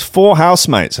straight, has 4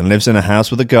 housemates and lives in a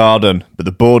house with a garden, but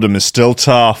the boredom is still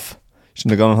tough.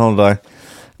 Shouldn't have gone on holiday.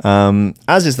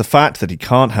 As is the fact that he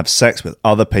can't have sex with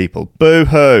other people.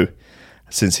 Boo-hoo.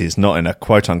 Since he's not in a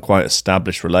quote-unquote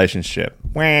established relationship.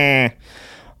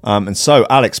 And so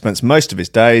Alex spends most of his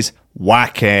days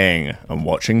whacking and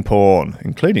watching porn,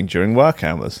 including during work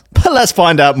hours. But let's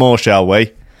find out more, shall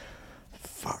we?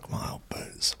 Fuck my old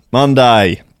booze.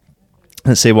 Monday.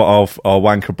 Let's see what our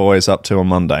wanker boy is up to on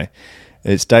Monday.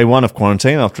 It's day 1 of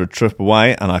quarantine after a trip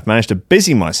away, and I've managed to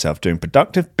busy myself doing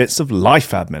productive bits of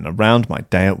life admin around my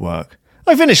day at work.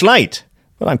 I finished late,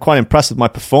 but I'm quite impressed with my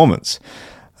performance.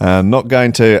 Not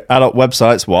going to adult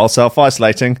websites while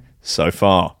self-isolating so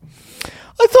far.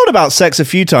 I thought about sex a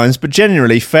few times, but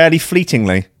generally fairly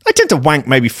fleetingly. I tend to wank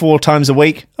maybe 4 times a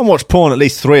week and watch porn at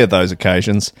least 3 of those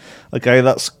occasions. Okay,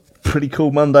 that's pretty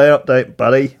cool Monday update,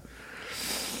 buddy.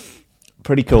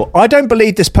 Pretty cool. I don't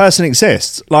believe this person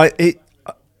exists. Like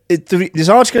this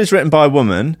article is written by a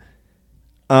woman,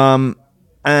 and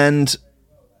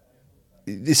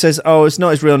it says, "Oh, it's not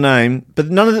his real name," but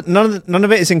none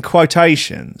of it is in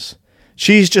quotations.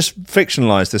 She's just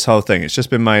fictionalized this whole thing. It's just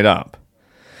been made up.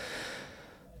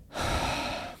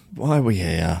 Why are we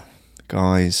here,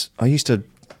 guys? I used to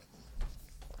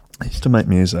make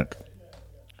music.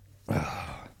 I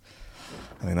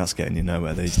mean, that's getting you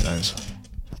nowhere these days.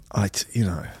 I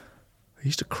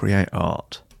used to create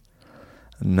art,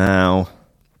 and now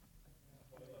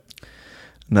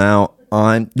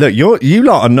look. You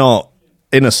lot are not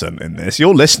innocent in this.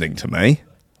 You're listening to me,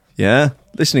 yeah,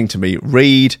 listening to me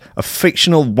read a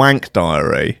fictional wank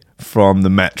diary from the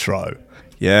Metro,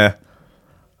 yeah.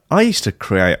 I used to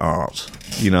create art.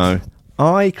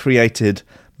 I created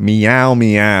Meow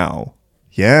Meow,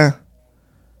 yeah,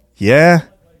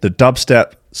 the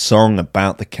dubstep song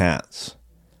about the cats.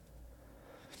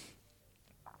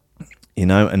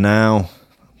 And now,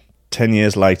 10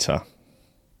 years later,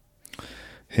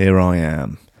 here I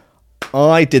am.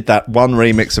 I did that one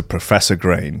remix of Professor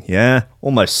Green, yeah?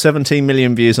 Almost 17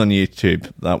 million views on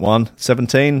YouTube, that one.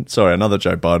 17? Sorry, another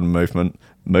Joe Biden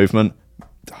movement.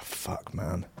 Oh, fuck,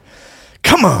 man.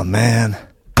 Come on, man.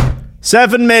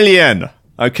 7 million,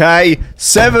 okay?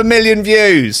 7 million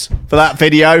views for that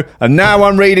video, and now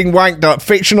I'm reading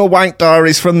fictional wank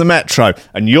diaries from the Metro,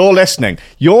 and you're listening.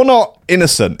 You're not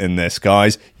innocent in this,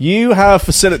 guys. You have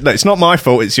facilitated. It's not my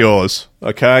fault, it's yours,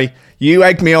 okay? You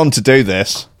egged me on to do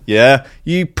this, yeah?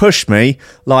 You pushed me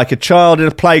like a child in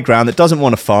a playground that doesn't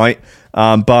want to fight,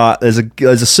 but there's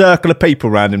a circle of people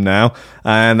around him now,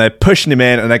 and they're pushing him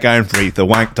in, and they're going, read the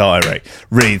wank diary,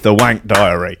 read the wank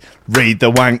diary, read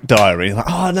the wank diary. Like,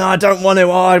 oh no, I don't want to.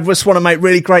 Oh, I just want to make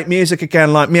really great music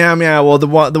again, like Meow Meow, or the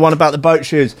one about the boat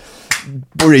shoes.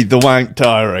 Read the wank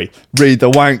diary, read the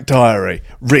wank diary,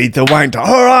 read the wank diary.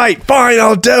 All right, fine,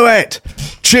 I'll do it.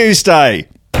 Tuesday.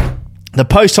 The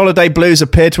post-holiday blues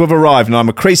appear to have arrived, and I'm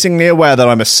increasingly aware that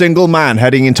I'm a single man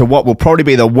heading into what will probably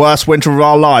be the worst winter of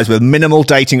our lives, with minimal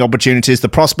dating opportunities. The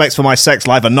prospects for my sex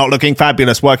life are not looking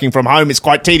fabulous. Working from home is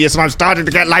quite tedious, and I'm starting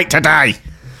to get late today.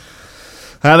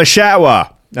 Have a shower.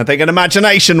 I think an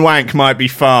imagination wank might be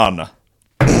fun.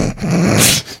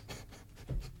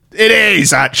 It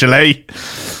is, actually.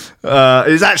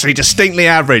 It is actually distinctly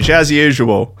average, as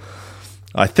usual.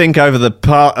 I think over a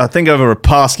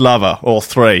past lover, or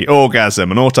 3,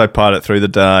 orgasm, and autopilot through the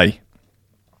day.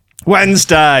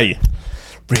 Wednesday.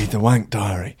 Read the wank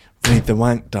diary. Read the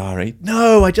wank diary.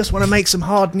 No, I just want to make some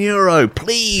hard neuro,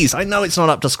 please. I know it's not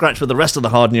up to scratch with the rest of the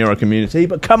hard neuro community,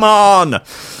 but come on.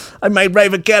 I made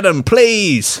Ravergeddon,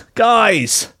 please.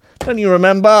 Guys, don't you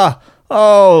remember?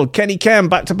 Oh, Kenny Kem,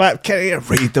 back-to-back.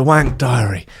 Read the wank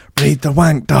diary. Read the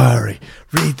wank diary.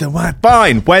 Read the wank.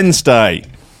 Fine, Wednesday.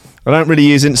 I don't really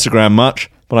use Instagram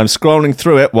much, but I'm scrolling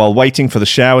through it while waiting for the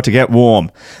shower to get warm.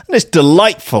 And this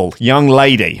delightful young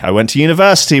lady I went to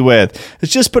university with has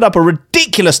just put up a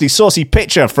ridiculously saucy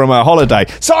picture from her holiday.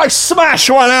 So I smash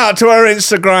one out to her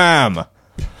Instagram.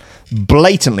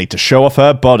 Blatantly to show off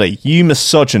her body. You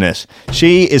misogynist.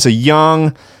 She is a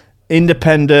young,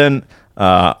 independent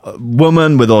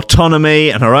woman with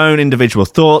autonomy and her own individual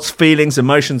thoughts, feelings,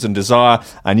 emotions, and desire.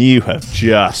 And you have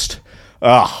just...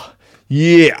 All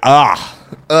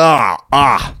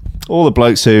the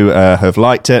blokes who have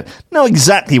liked it know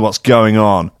exactly what's going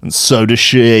on, and so does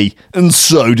she, and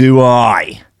so do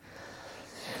I.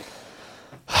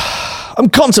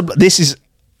 This is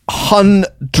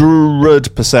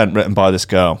 100% written by this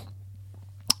girl.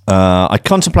 I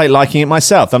contemplate liking it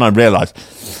myself, then I realise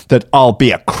that I'll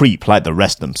be a creep like the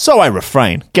rest of them, so I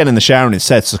refrain, get in the shower, and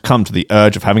instead succumb to the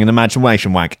urge of having an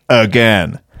imagination wank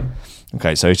again.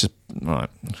 Okay, so it's just... Right.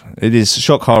 It is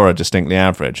shock horror distinctly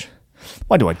average.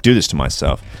 Why do I do this to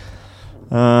myself?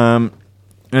 Anyway,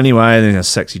 then a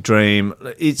sexy dream.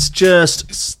 It's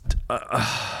just...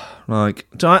 like,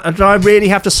 do I really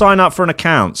have to sign up for an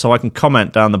account so I can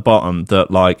comment down the bottom that,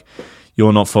 like,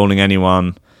 you're not fooling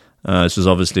anyone? This was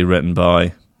obviously written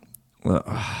by...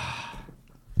 I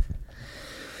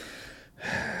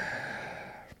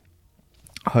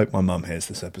hope my mum hears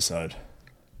this episode.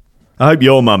 I hope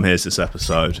your mum hears this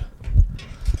episode.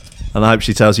 And I hope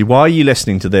she tells you, why are you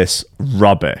listening to this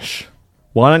rubbish?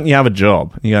 Why don't you have a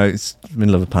job? You go, it's the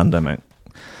middle of a pandemic.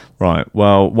 Right,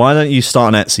 well, why don't you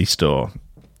start an Etsy store?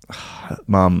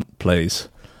 Mum, please.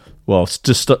 Well,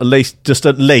 just at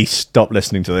least stop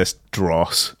listening to this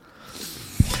dross.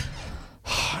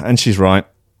 And she's right.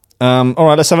 All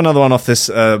right, let's have another one off this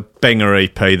Banger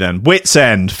EP then. Wits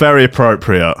End, very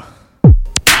appropriate.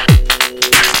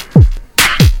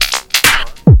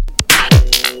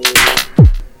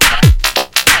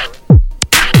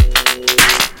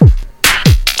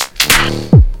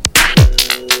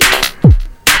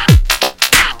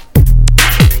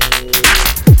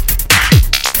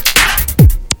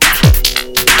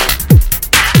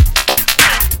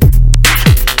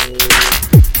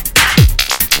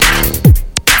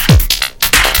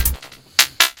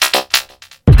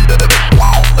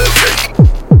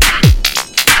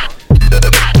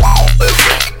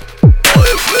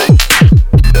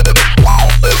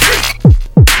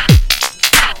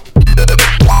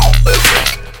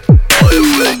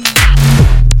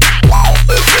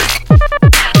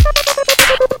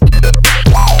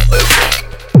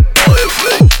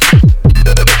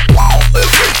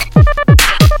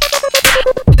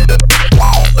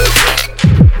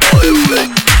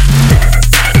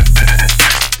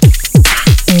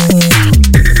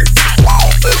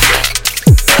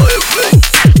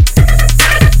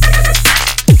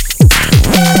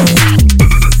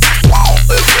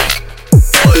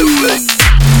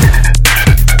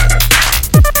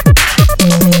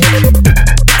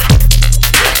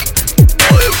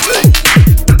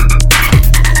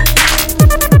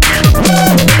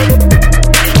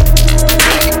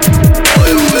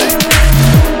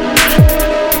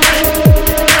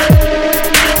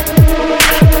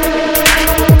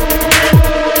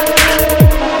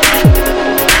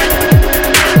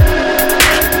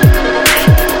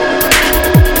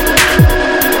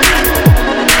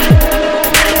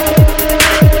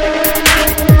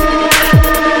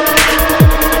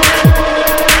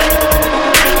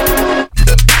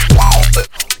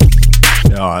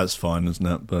 That's fine, isn't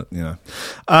it? But,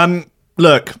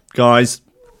 look, guys,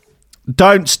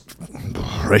 don't...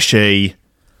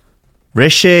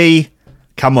 Rishi,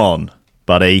 come on,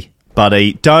 buddy,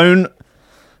 don't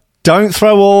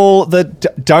throw it all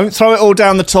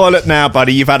down the toilet now,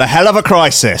 buddy. You've had a hell of a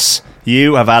crisis.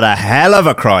 You're about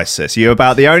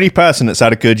the only person that's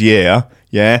had a good year,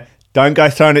 yeah? Don't go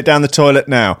throwing it down the toilet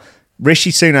now.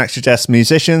 Rishi Sunak suggests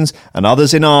musicians and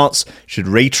others in arts should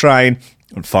retrain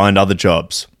and find other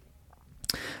jobs.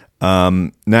 Now,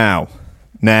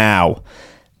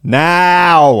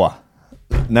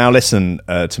 listen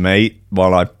to me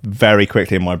while I very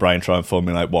quickly in my brain try and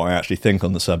formulate what I actually think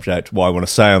on the subject, what I want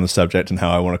to say on the subject, and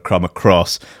how I want to come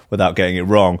across without getting it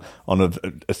wrong on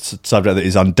a subject that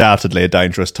is undoubtedly a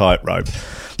dangerous tightrope.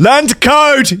 Learn to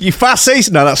code, you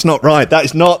fassies! No, that's not right. That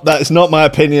is not my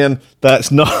opinion. That's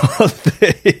not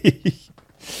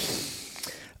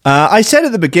I said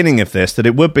at the beginning of this that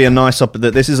it would be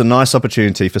that this is a nice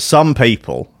opportunity for some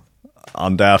people,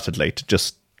 undoubtedly, to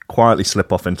just quietly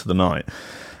slip off into the night.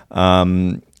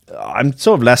 I'm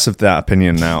sort of less of that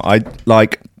opinion now. I'm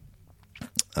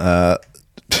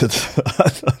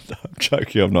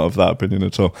joking, I'm not of that opinion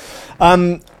at all.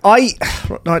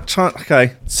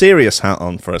 Okay, serious hat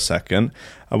on for a second.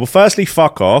 Well, firstly,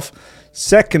 fuck off.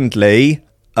 Secondly,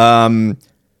 as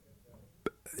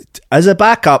a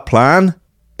backup plan,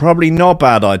 probably not a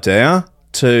bad idea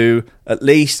to at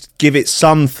least give it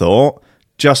some thought,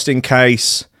 just in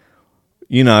case,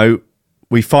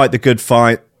 we fight the good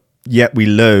fight, yet we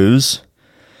lose.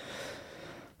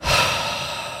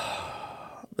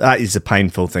 That is a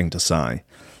painful thing to say.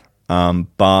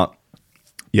 But,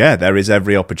 yeah, there is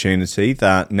every opportunity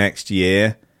that next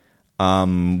year,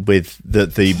 with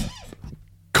the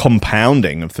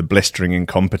compounding of the blistering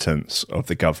incompetence of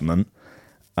the government,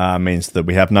 means that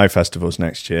we have no festivals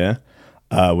next year,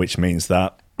 which means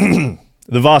that the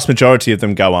vast majority of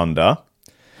them go under.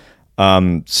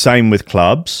 Same with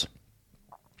clubs.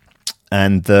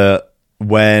 And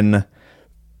when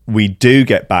we do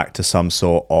get back to some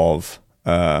sort of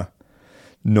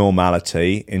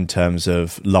normality in terms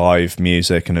of live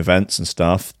music and events and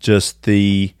stuff, just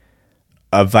the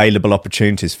available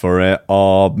opportunities for it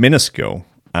are minuscule.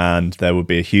 And there will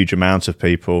be a huge amount of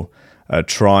people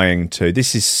trying to...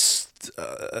 This is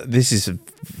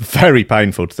very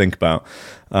painful to think about,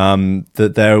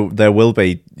 that there will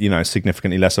be,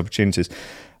 significantly less opportunities.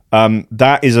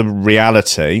 That is a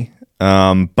reality,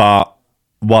 but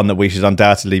one that we should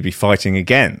undoubtedly be fighting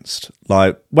against.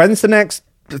 Like, when's the next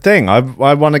thing? I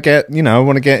want to get,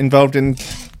 involved in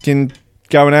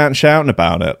going out and shouting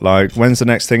about it. Like, when's the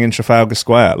next thing in Trafalgar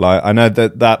Square? Like, I know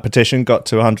that petition got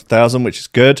to 100,000, which is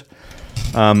good.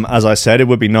 As I said, it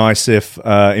would be nice if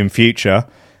in future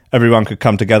everyone could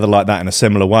come together like that in a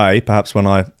similar way. Perhaps when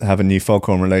I have a new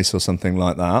Foghorn release or something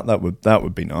like that, that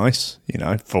would be nice,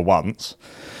 for once.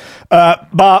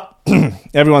 But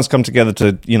everyone's come together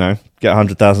to, get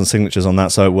 100,000 signatures on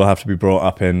that, so it will have to be brought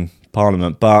up in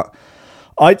Parliament. But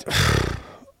I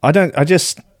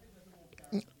just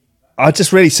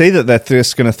really see that they're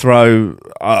just going to throw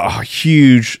a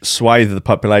huge swathe of the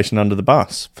population under the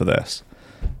bus for this.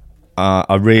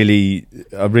 I really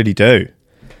do.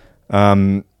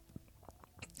 I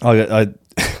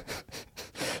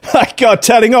got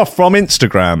telling off from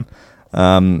Instagram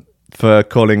for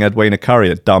calling Edwina Curry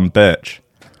a dumb bitch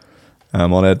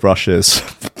on Ed Rush's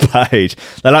page.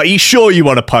 They're like, "Are you sure you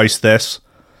want to post this?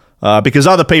 Because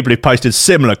other people who've posted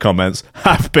similar comments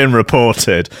have been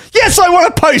reported." Yes, I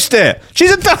want to post it.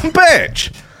 She's a dumb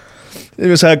bitch. It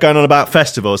was her going on about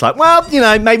festivals. Like, well,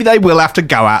 maybe they will have to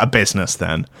go out of business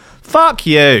then. Fuck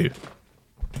you.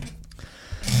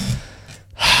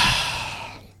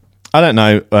 I don't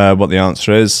know what the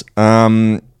answer is.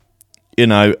 I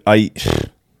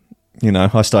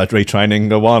started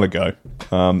retraining a while ago.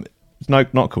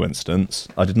 Not coincidence.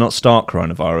 I did not start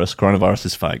coronavirus. Coronavirus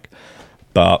is fake.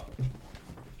 But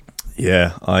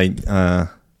yeah, I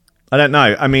don't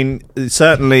know. I mean,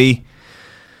 certainly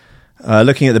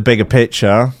looking at the bigger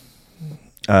picture,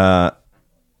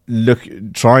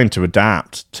 trying to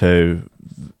adapt to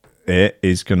it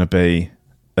is going to be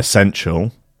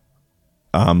essential.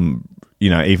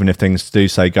 Even if things do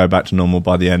say go back to normal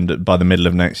by the middle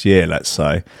of next year, let's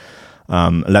say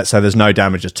there's no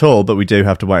damage at all, but we do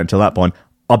have to wait until that point.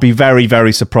 I'll be very,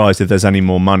 very surprised if there's any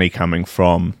more money coming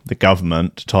from the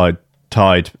government to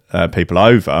tide people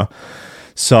over.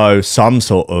 So some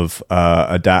sort of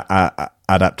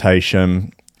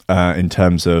adaptation in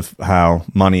terms of how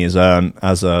money is earned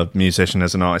as a musician,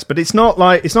 as an artist. But it's not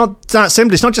that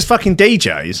simple. It's not just fucking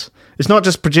DJs. It's not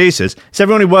just producers. It's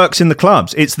everyone who works in the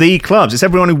clubs. It's the clubs. It's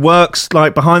everyone who works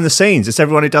like behind the scenes. It's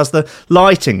everyone who does the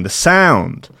lighting, the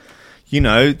sound.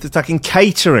 The fucking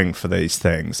catering for these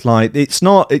things. Like, it's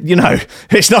not,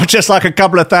 it's not just like a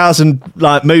couple of thousand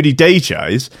like moody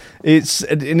DJs. It's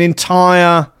an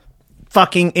entire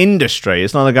fucking industry.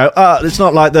 It's not like it's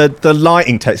not like the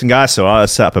lighting techs and guys. So I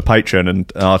set up a Patreon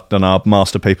and I've done our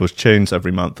master people's tunes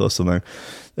every month or something.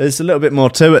 There's a little bit more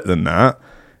to it than that.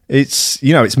 It's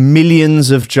it's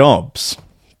millions of jobs.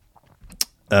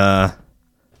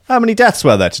 How many deaths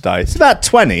were there today? It's about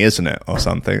 20, isn't it? Or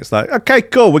something. It's like, okay,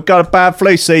 cool. We've got a bad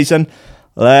flu season.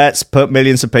 Let's put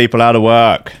millions of people out of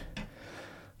work.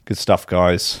 Good stuff,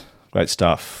 guys. Great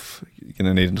stuff. You're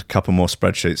going to need a couple more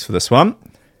spreadsheets for this one.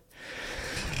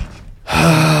 I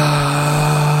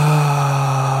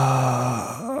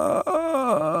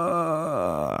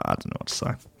don't know what to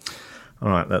say. All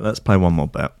right, let's play one more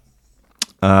bit.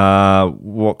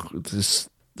 What is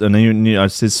the new? I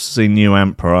did see New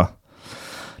Emperor.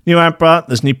 New Emperor.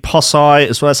 There's new Posse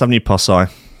as well. Let's have new Posse.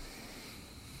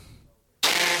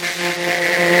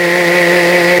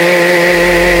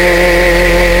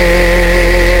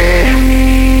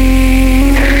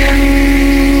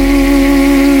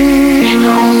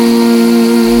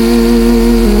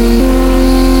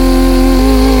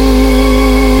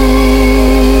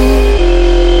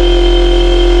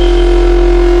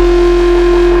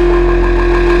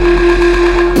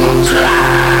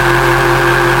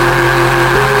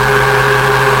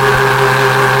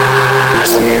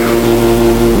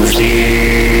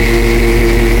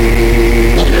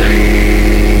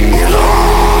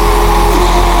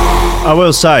 I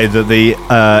will say that the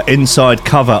inside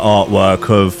cover artwork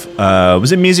of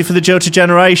was it Music for the Jilted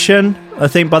Generation? I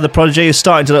think by The Prodigy is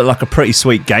starting to look like a pretty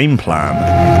sweet game plan.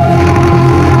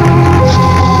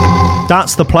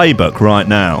 That's the playbook right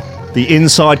now. The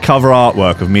inside cover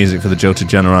artwork of Music for the Jilted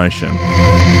Generation.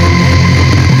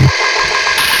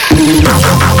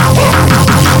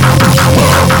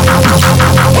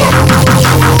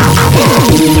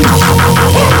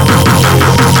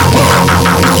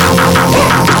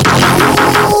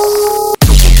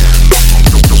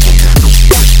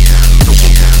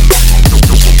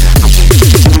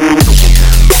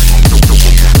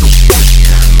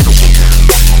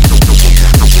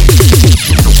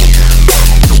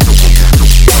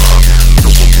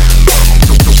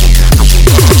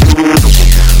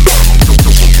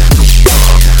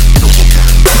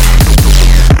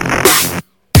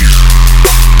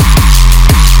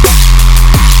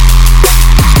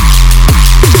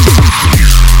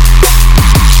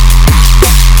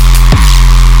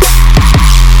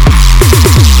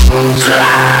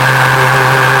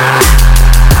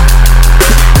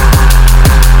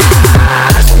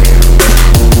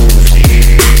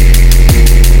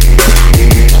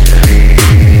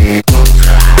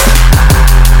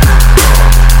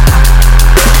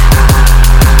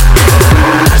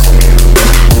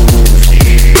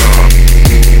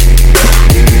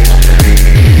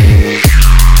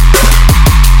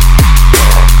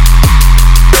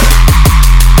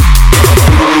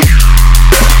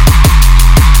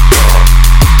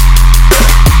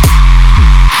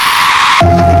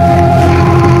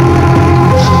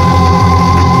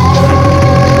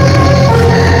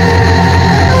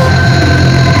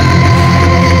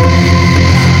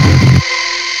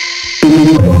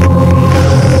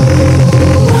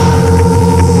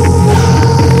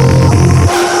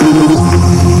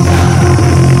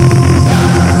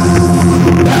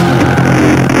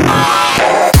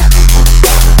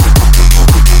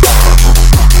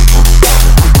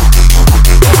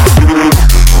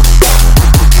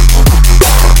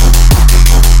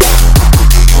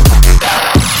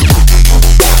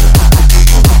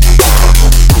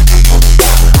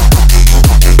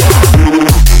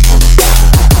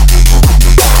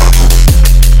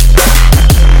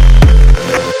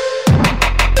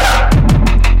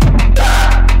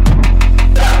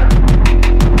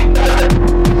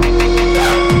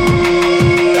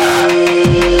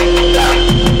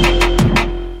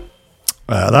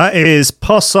 That is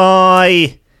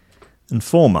Posse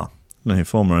Informer. I don't know who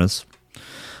Former is.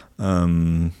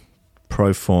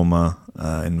 Proforma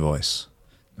Invoice.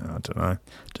 I don't know.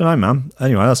 Don't know, man.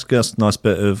 Anyway, that's a nice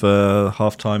bit of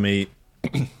half-timey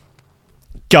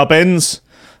gubbins.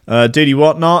 Duty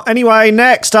whatnot. Anyway,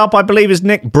 next up, I believe, is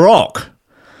Nick Brock.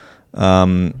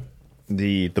 The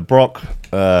Brock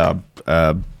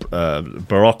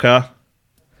Barocca.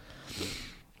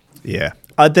 Yeah.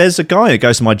 There's a guy who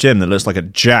goes to my gym that looks like a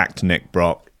jacked Nick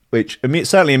Brock. which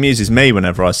certainly amuses me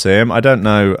whenever I see him. I don't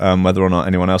know whether or not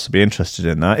anyone else would be interested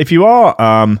in that. If you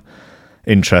are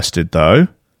interested, though,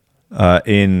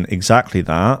 in exactly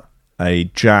that, a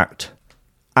jacked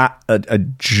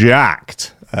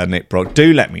Nick Brock,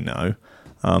 do let me know.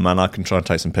 And I can try and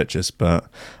take some pictures, but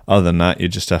other than that, you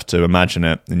just have to imagine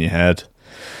it in your head.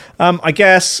 I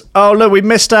guess. Oh look, we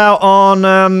missed out on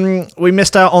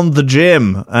The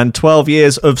Gym and 12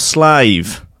 Years of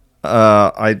Slave.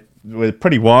 We're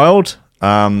pretty wild,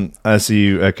 as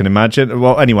you can imagine.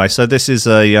 Well, anyway, so this is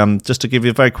just to give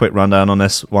you a very quick rundown on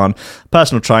this one.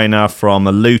 Personal trainer from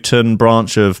a Luton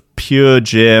branch of Pure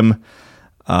Gym.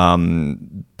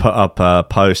 Put up a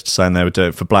post saying they were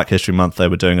doing, for Black History Month, they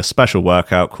were doing a special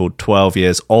workout called 12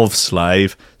 Years of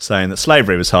Slave, saying that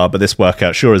slavery was hard, but this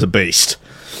workout sure is a beast.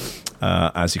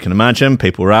 As you can imagine,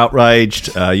 people were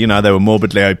outraged. They were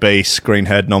morbidly obese,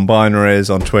 green-haired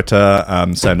non-binaries on Twitter,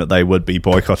 saying that they would be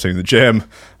boycotting the gym,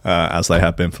 as they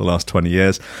have been for the last 20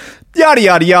 years. Yada,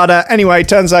 yada, yada. Anyway,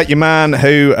 turns out your man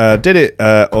who did it,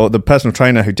 or the personal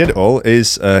trainer who did it all,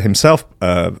 is himself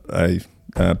a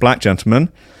black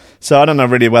gentleman. So I don't know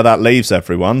really where that leaves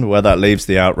everyone, where that leaves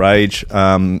the outrage.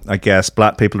 I guess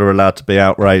black people are allowed to be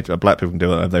outraged. Black people can do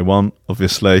whatever they want,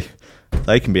 obviously.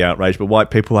 They can be outraged, but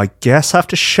white people, I guess, have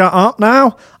to shut up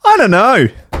now? I don't know.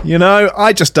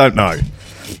 I just don't know.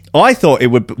 I thought it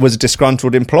was a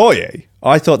disgruntled employee.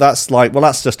 I thought that's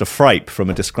that's just a frape from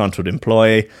a disgruntled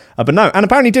employee. But no, and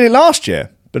apparently did it last year,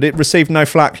 but it received no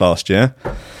flack last year.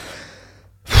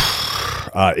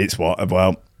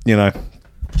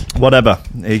 Whatever.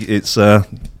 It's I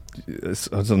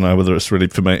don't know whether it's really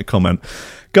for me to comment.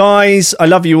 Guys, I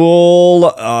love you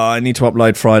all. I need to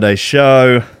upload Friday's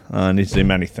show. I need to do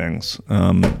many things.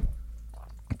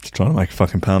 Just trying to make a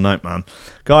fucking pound note, man.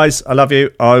 Guys, I love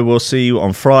you. I will see you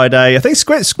on Friday. I think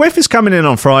Squiff is coming in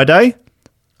on Friday.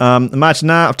 Imagine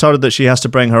that. I've told her that she has to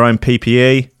bring her own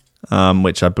PPE,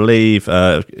 which I believe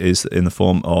is in the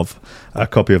form of a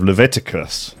copy of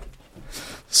Leviticus.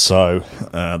 So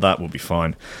that will be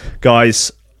fine.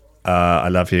 Guys, I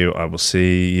love you. I will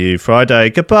see you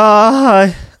Friday.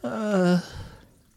 Goodbye.